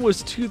year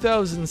was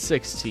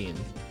 2016.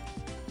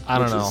 I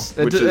don't know.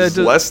 Which is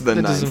less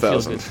than 9,000. That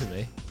doesn't feel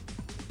good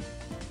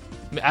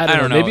to me. I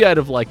don't know. Maybe I'd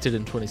have liked it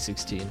in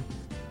 2016.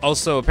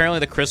 Also, apparently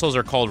the crystals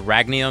are called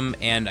Ragnium,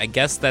 and I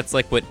guess that's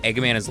like what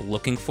Eggman is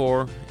looking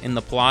for in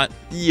the plot.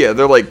 Yeah,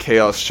 they're like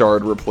Chaos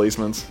Shard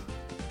replacements.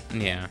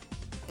 Yeah.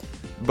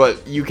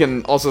 But you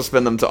can also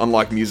spend them to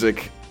unlock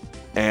music,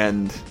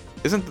 and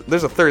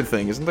there's a 3rd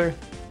thing, isn't there?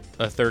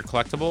 A 3rd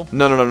collectible?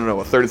 No.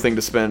 A 3rd thing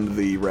to spend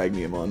the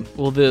Ragnium on.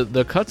 Well, the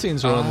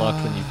cutscenes are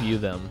unlocked when you view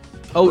them.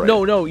 Oh, right.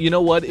 No. You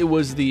know what? It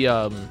was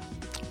the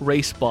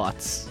race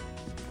bots.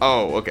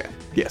 Oh, okay.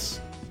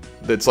 Yes.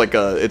 It's like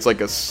a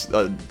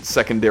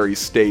secondary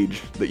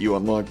stage that you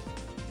unlock.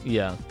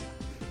 Yeah.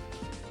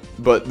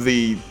 But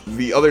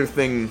the other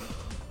thing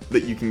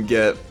that you can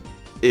get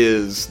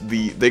is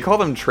they call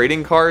them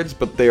trading cards,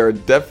 but they are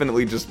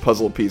definitely just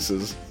puzzle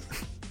pieces.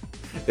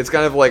 It's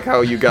kind of like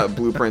how you got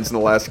blueprints in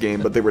the last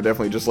game, but they were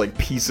definitely just like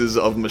pieces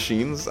of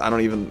machines.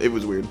 It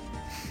was weird.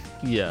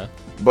 Yeah.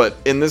 But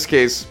in this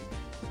case,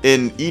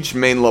 in each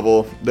main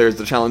level, there's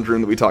the challenge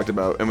room that we talked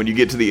about, and when you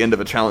get to the end of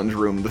a challenge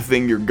room, the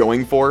thing you're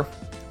going for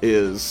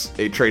is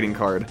a trading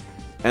card.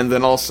 And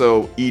then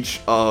also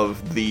each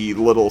of the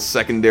little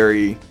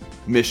secondary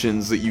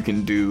missions that you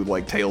can do,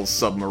 like Tails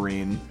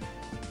Submarine,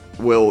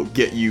 will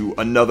get you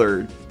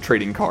another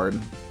trading card.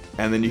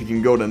 And then you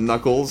can go to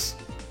Knuckles,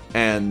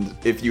 and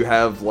if you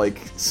have like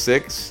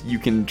 6, you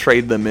can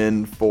trade them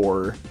in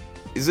for,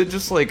 is it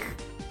just like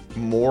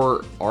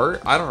more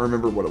art? I don't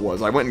remember what it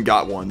was. I went and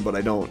got one, but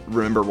I don't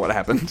remember what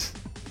happened.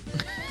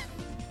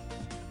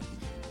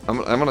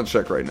 I'm gonna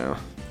check right now.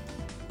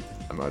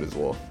 I might as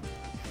well.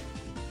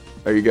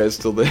 Are you guys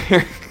still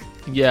there?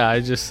 Yeah,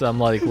 I'm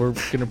like, we're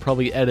gonna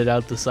probably edit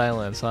out the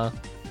silence, huh?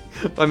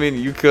 I mean,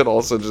 you could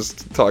also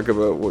just talk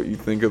about what you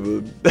think of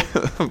the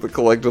of the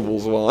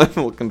collectibles while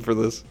I'm looking for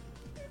this.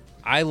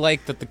 I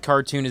like that the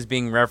cartoon is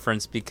being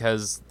referenced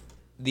because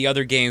the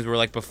other games were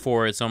like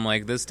before it, so I'm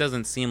like, this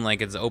doesn't seem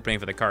like it's opening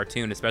for the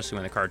cartoon, especially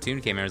when the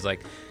cartoon came in. It was like,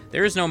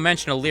 there is no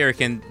mention of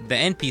Lyric, and the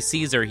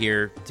NPCs are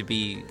here to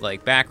be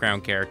like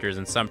background characters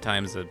and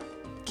sometimes a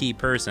key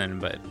person,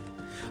 but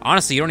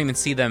honestly, you don't even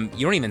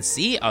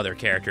see other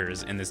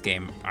characters in this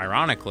game,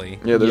 ironically.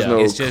 Yeah, there's no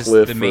It's just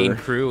Cliff the main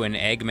crew and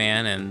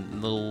Eggman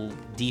and little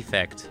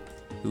Defect,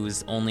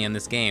 who's only in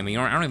this game. I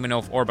don't even know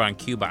if Orbot and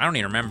Cubot, I don't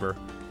even remember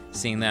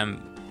seeing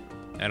them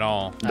at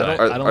all.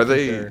 Are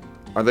they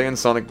Are they in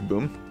Sonic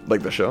Boom?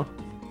 Like the show?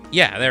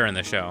 Yeah, they're in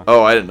the show.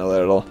 Oh, I didn't know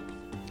that at all.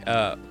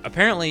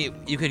 Apparently,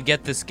 you could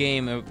get this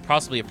game,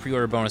 possibly a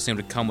pre-order bonus game,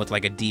 to come with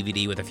like a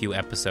DVD with a few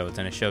episodes,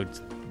 and it showed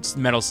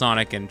Metal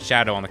Sonic and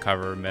Shadow on the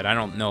cover, but I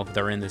don't know if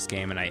they're in this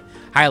game, and I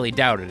highly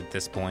doubt it at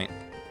this point.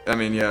 I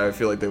mean, yeah, I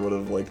feel like they would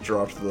have like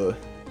dropped the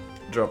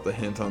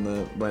hint on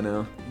that by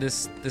now.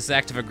 This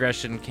act of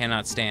aggression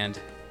cannot stand.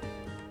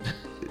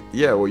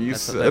 Yeah, well, you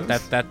said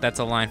that's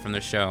a line from the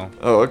show.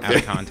 Oh, okay. Out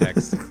of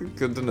context.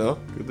 Good to know.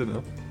 Good to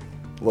know.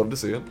 Love to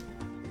see it.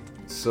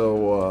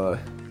 So,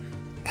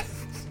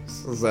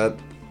 is that?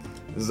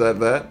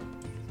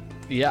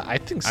 Yeah, I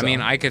think so. I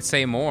mean, I could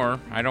say more.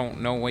 I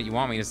don't know what you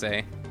want me to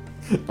say.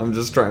 I'm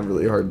just trying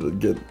really hard to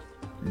get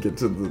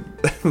to the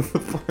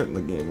part in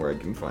the game where I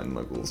can find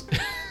Knuckles.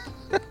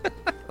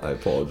 I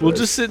apologize. We'll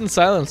just sit in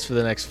silence for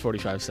the next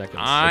 45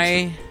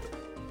 seconds.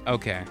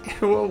 Okay.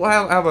 Well,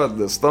 how about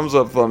this? Thumbs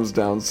up, thumbs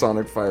down.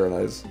 Sonic Fire and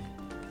Ice.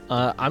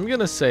 I'm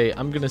gonna say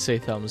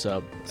thumbs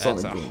up.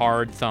 That's a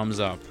hard thumbs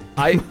up.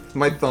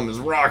 My thumb is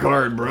rock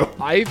hard, bro.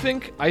 I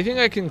think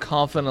I can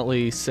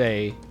confidently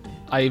say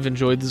I've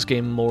enjoyed this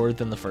game more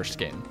than the first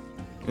game.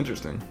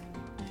 Interesting.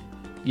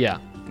 Yeah.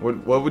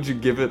 What would you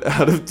give it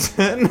out of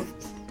 10?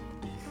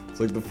 It's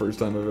like the first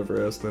time I've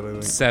ever asked that, I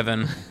think.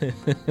 7.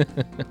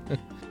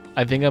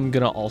 I think I'm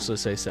gonna also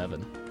say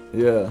 7.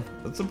 Yeah,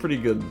 that's a pretty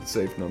good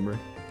safe number.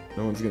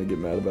 No one's gonna get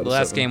mad about it. The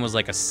last game was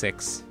like a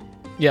 6.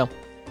 Yeah.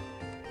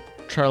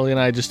 Charlie and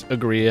I just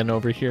agreeing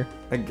over here.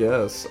 I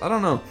guess. I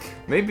don't know.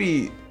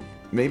 Maybe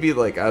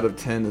like out of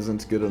 10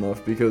 isn't good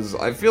enough, because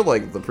I feel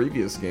like the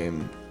previous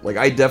game, like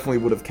I definitely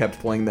would have kept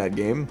playing that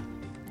game.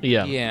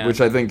 Yeah.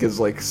 Which I think is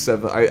like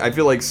 7. I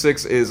feel like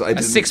 6 is a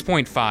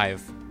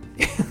 6.5.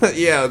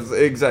 Yeah,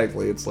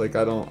 exactly. It's like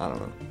I don't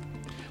know.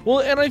 Well,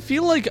 and I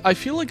feel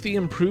like the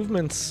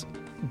improvements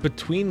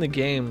between the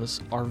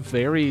games are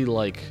very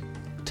like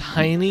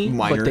tiny,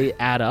 minor, but they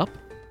add up.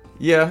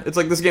 Yeah, it's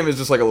like this game is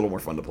just like a little more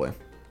fun to play.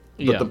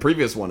 But yeah. The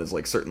previous one is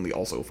like certainly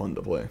also fun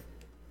to play.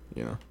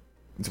 You know,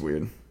 it's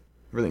weird.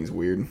 Everything's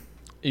weird.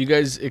 Are you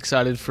guys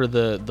excited for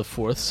the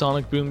 4th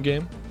Sonic Boom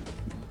game?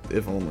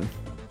 If only.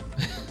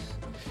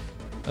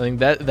 I think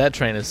that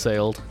train has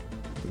sailed.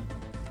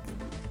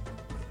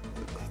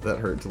 That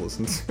hurt to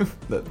listen to.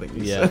 That thing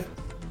you said.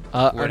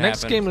 Our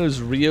next game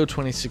was Rio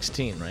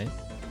 2016, right?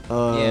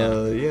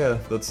 Yeah,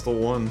 that's the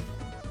one.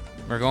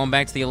 We're going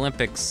back to the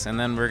Olympics, and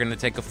then we're going to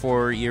take a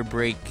 4-year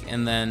break,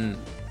 and then,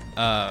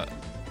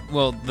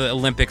 well, the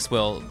Olympics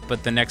will,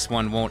 but the next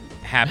one won't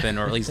happen,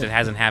 or at least it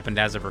hasn't happened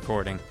as of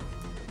recording.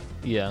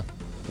 Yeah.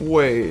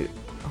 Wait,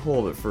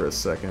 hold it for a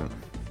second.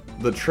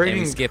 The trading...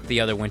 And we skipped the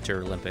other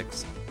Winter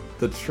Olympics.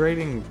 The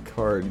trading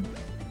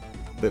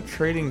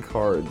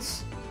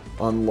cards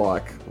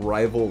unlock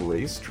rival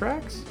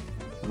racetracks?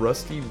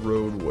 Rusty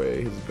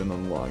Roadway has been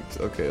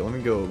unlocked. Okay, let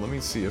me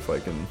see if I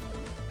can...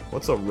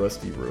 What's a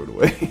Rusty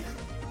Roadway?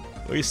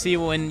 Well, you see,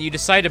 when you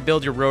decide to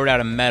build your road out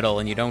of metal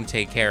and you don't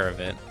take care of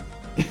it,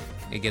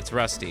 it gets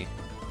rusty.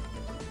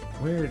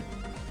 Where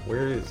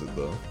is it,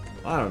 though?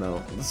 I don't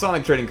know. The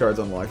Sonic trading cards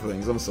unlock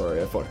things. I'm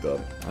sorry, I fucked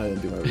up. I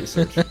didn't do my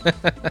research.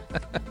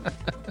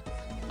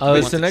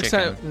 So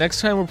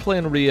next time we're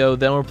playing Rio,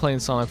 then we're playing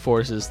Sonic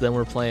Forces, then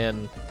we're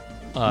playing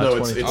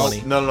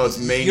 2020. No, it's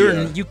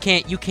Mania.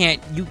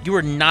 You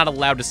are not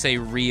allowed to say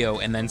Rio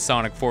and then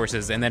Sonic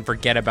Forces and then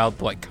forget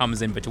about what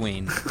comes in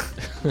between.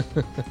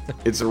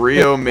 It's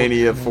Rio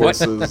Mania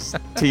Forces.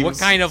 Teams. What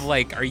kind of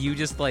are you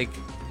just like?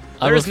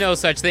 There's no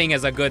such thing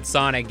as a good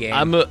Sonic game.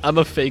 I'm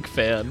a fake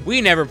fan.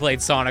 We never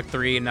played Sonic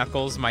 3 and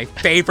Knuckles, my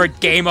favorite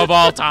game of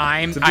all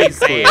time.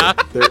 Isaiah.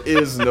 There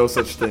is no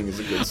such thing as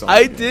a good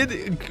Sonic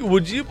game.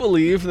 Would you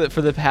believe that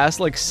for the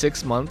past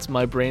 6 months,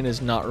 my brain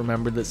has not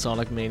remembered that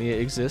Sonic Mania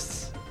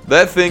exists?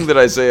 That thing that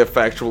Isaiah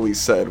factually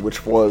said,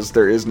 which was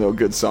there is no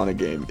good Sonic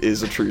game,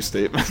 is a true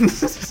statement.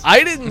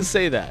 I didn't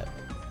say that.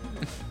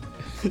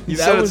 You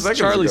said it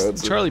seconds ago.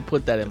 Charlie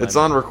put that in. It's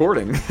on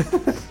recording.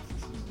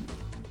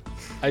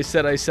 I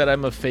said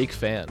I'm a fake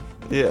fan.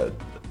 Yeah,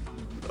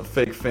 a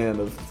fake fan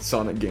of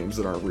Sonic games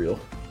that aren't real.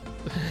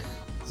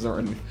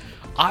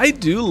 I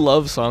do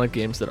love Sonic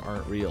games that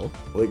aren't real.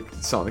 Like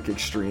Sonic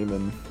Extreme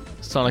and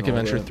Sonic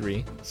Adventure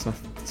 3.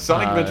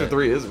 Sonic Adventure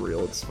 3 is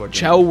real. It's fucking...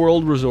 Chow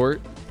World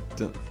Resort.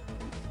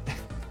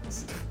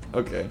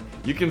 Okay,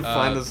 you can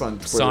find us on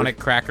Twitter. Sonic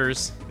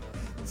Crackers.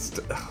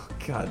 Oh,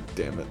 God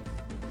damn it.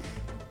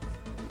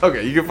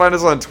 Okay, you can find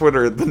us on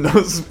Twitter at the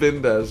No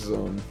Spin Dash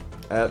Zone.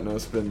 At No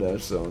Spin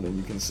Dash Zone, and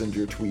you can send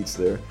your tweets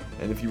there.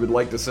 And if you would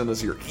like to send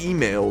us your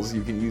emails,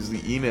 you can use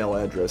the email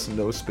address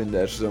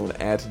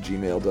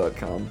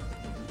nospin-zone@gmail.com.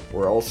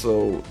 We're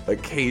also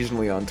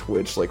occasionally on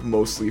Twitch,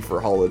 mostly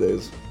for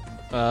holidays.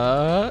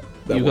 You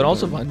can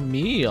also find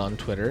me on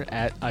Twitter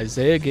at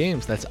Isaiah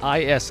Games. That's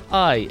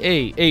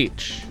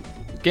ISIAH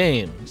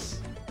Games.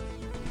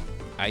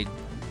 I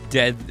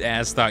dead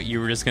ass thought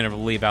you were just gonna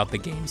leave out the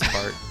games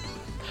part.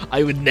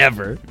 I would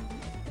never.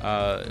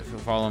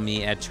 Follow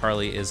me at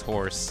Charlie is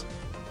Horse.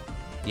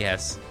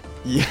 Yes.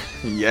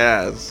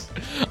 Yes.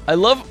 I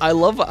love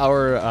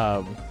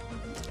our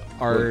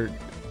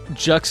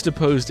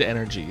juxtaposed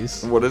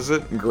energies. What is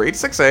it? Great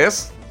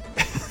success.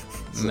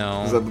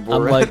 No. Is that the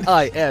I'm right?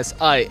 like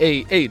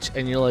ISIAH,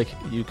 and you're like,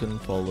 you can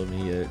follow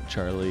me at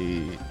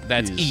Charlie.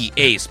 That's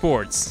EA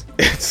Sports.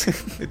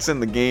 It's in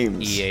the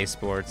games. EA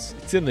Sports.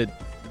 It's in the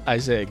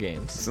Isaiah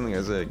games. It's in the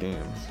Isaiah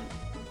games.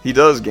 He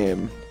does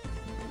game.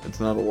 It's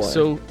not a lie.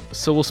 So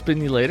we'll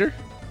spin you later.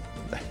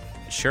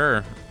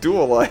 Sure.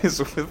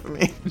 Dualize with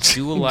me.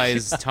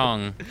 Dualize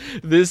tongue.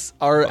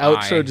 Our Why?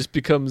 outro just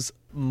becomes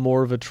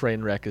more of a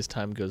train wreck as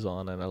time goes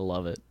on, and I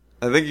love it.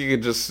 I think you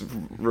could just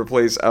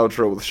replace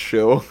outro with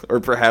show, or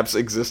perhaps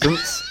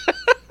existence.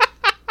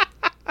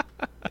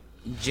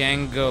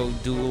 Django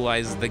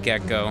dualize the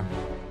gecko.